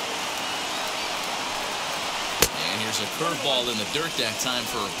 There's a curveball in the dirt that time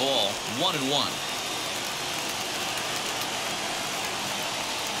for a ball. 1-1.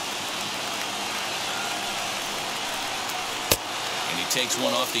 And he takes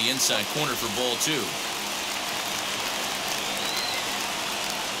one off the inside corner for ball 2.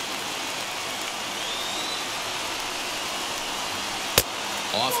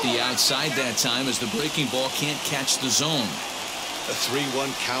 Off the outside that time as the breaking ball can't catch the zone. A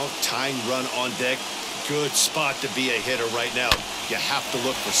 3-1 count, tying run on deck. Good spot to be a hitter right now. You have to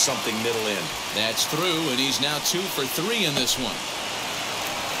look for something middle in. That's through, and he's now 2 for 3 in this one.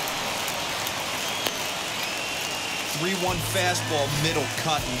 3-1 fastball, middle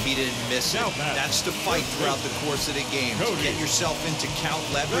cut, and he didn't miss it. That's the fight throughout the course of the game. To get yourself into count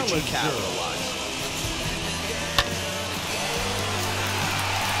leverage and capitalize.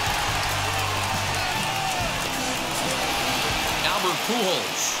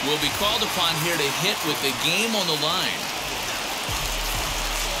 Pujols will be called upon here to hit with the game on the line.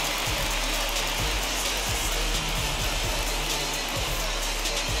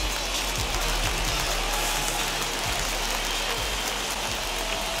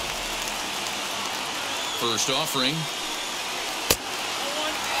 First offering.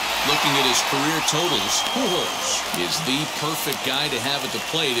 Looking at his career totals, Pujols is the perfect guy to have at the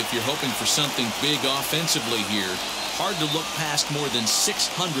plate if you're hoping for something big offensively here. Hard to look past more than 600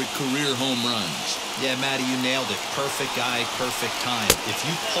 career home runs. Yeah, Matty, you nailed it. Perfect guy, perfect time. If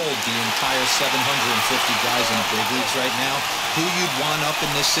you polled the entire 750 guys in the big leagues right now, who you'd want up in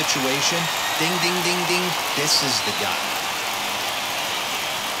this situation, ding, ding, ding, ding, this is the guy.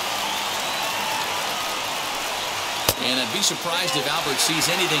 And I'd be surprised if Albert sees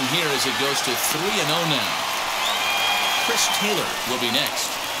anything here as it goes to 3-0 now. Chris Taylor will be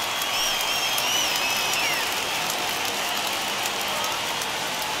next.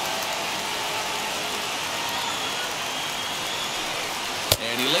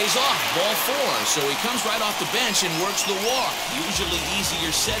 And he lays off, ball 4, so he comes right off the bench and works the walk. Usually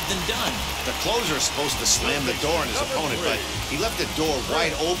easier said than done. The closer is supposed to slam the door on his opponent, but he left the door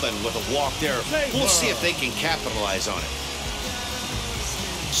wide open with a walk there. We'll see if they can capitalize on it.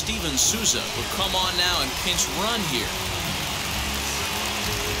 Steven Souza will come on now and pinch run here.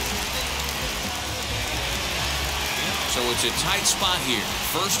 So it's a tight spot here.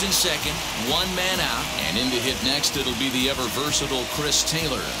 First and second, 1 man out. And in to hit next, it'll be the ever-versatile Chris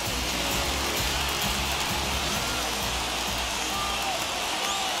Taylor.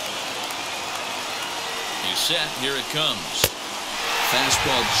 He's set. Here it comes.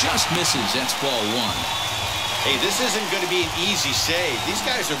 Fastball just misses. That's ball 1. Hey, this isn't going to be an easy save. These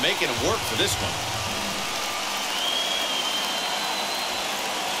guys are making it work for this one.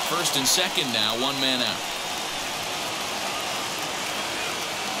 First and second now, 1 man out.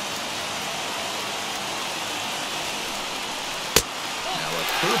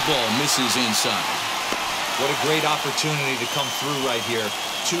 Curveball misses inside. What a great opportunity to come through right here.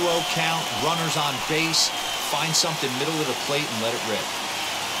 2-0 count, runners on base. Find something middle of the plate and let it rip.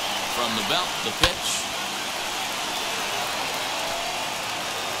 From the belt, the pitch.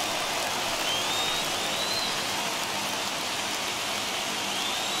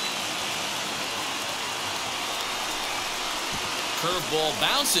 Curveball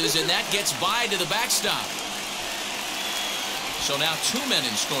bounces, and that gets by to the backstop. So now 2 men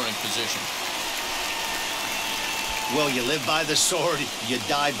in scoring position. Well, you live by the sword, you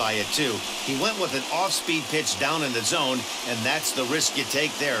die by it too. He went with an off-speed pitch down in the zone, and that's the risk you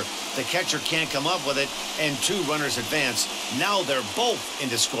take there. The catcher can't come up with it, and 2 runners advance. Now they're both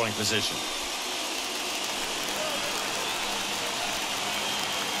into scoring position.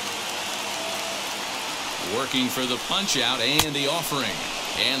 Working for the punch out and the offering.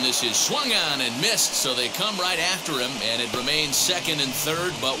 And this is swung on and missed, so they come right after him, and it remains second and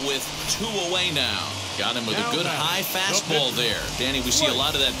third, but with 2 away now. Got him with a good high fastball there. Danny, we see a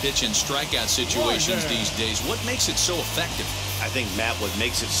lot of that pitch in strikeout situations these days. What makes it so effective? I think, Matt, what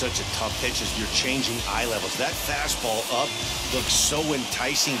makes it such a tough pitch is you're changing eye levels. That fastball up looks so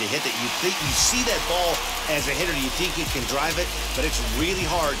enticing to hit that you think you see that ball as a hitter, you think you can drive it, but it's really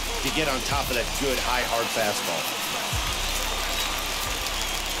hard to get on top of that good, high, hard fastball.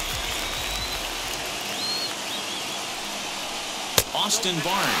 Austin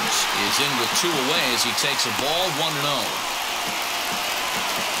Barnes is in with 2 away as he takes a ball 1-0.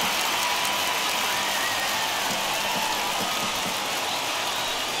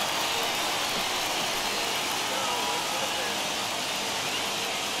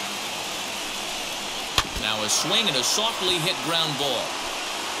 Now a swing and a softly hit ground ball.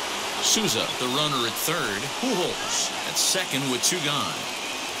 Souza, the runner at third. Pujols at second with 2 gone.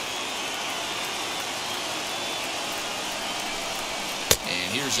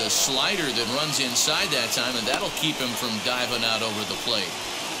 And here's a slider that runs inside that time, and that'll keep him from diving out over the plate.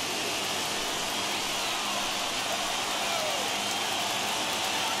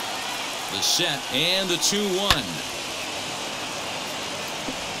 The set and the 2-1.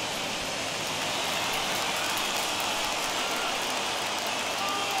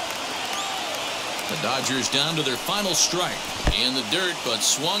 The Dodgers down to their final strike. In the dirt, but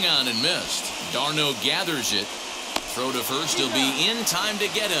swung on and missed. Darno gathers it. Throw to first, he'll be in time to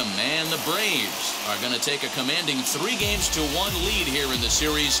get him. And the Braves are going to take a commanding 3-1 lead here in the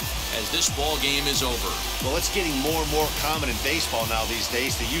series as this ball game is over. Well, it's getting more and more common in baseball now these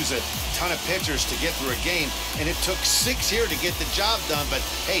days to use a ton of pitchers to get through a game. And it took 6 here to get the job done. But,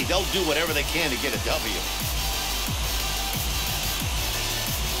 hey, they'll do whatever they can to get a W.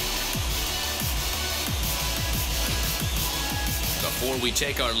 Before we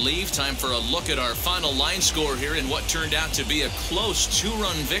take our leave, time for a look at our final line score here in what turned out to be a close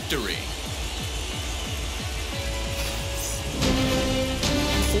 2-run victory.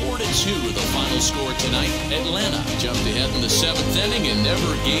 4-2 the final score tonight. Atlanta jumped ahead in the 7th inning and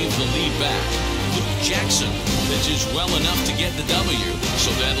never gave the lead back. Luke Jackson pitches well enough to get the W. So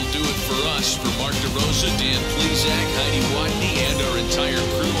that'll do it for us. For Mark DeRosa, Dan Plesac, Heidi Watney, and our entire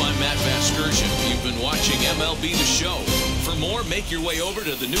crew, I'm Matt Vasgersian. You've been watching MLB The Show. For more, make your way over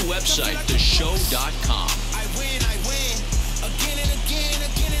to the new website, theshow.com. I win, again and again,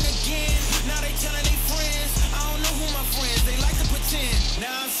 again and again. Now they telling their friends, I don't know who my friends, they like to pretend.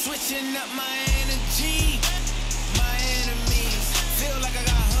 Now I'm switching up my energy. My enemies feel like I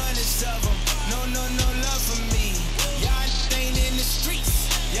got hundreds of them. No love for me. Y'all ain't in the streets,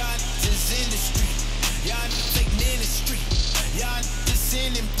 y'all just in the street. Y'all take ministry, y'all just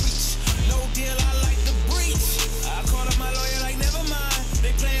sin and preach. No deal, I like the breach. I call up my lawyer like, never mind.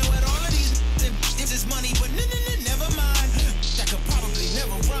 They playing with all of these. If it's money, but never mind. That could probably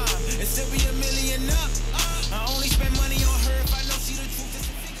never rhyme and still be $1 million up. I only spend money on her if I know she the truth.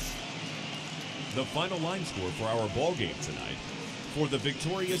 The final line score for our ball game tonight. For the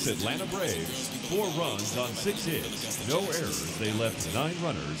victorious Atlanta Braves, 4 runs on 6 hits, no errors. They left 9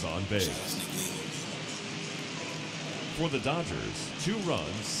 runners on base. For the Dodgers, 2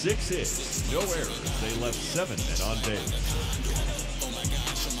 runs, 6 hits, no errors. They left 7 men on base.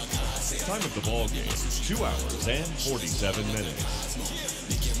 Time of the ball game, 2 hours and 47 minutes.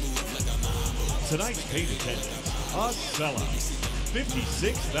 Tonight's paid attendance, a sellout,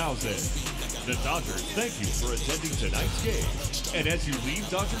 56,000. The Dodgers thank you for attending tonight's game. And as you leave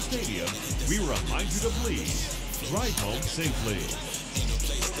Dodger Stadium, we remind you to please drive home safely.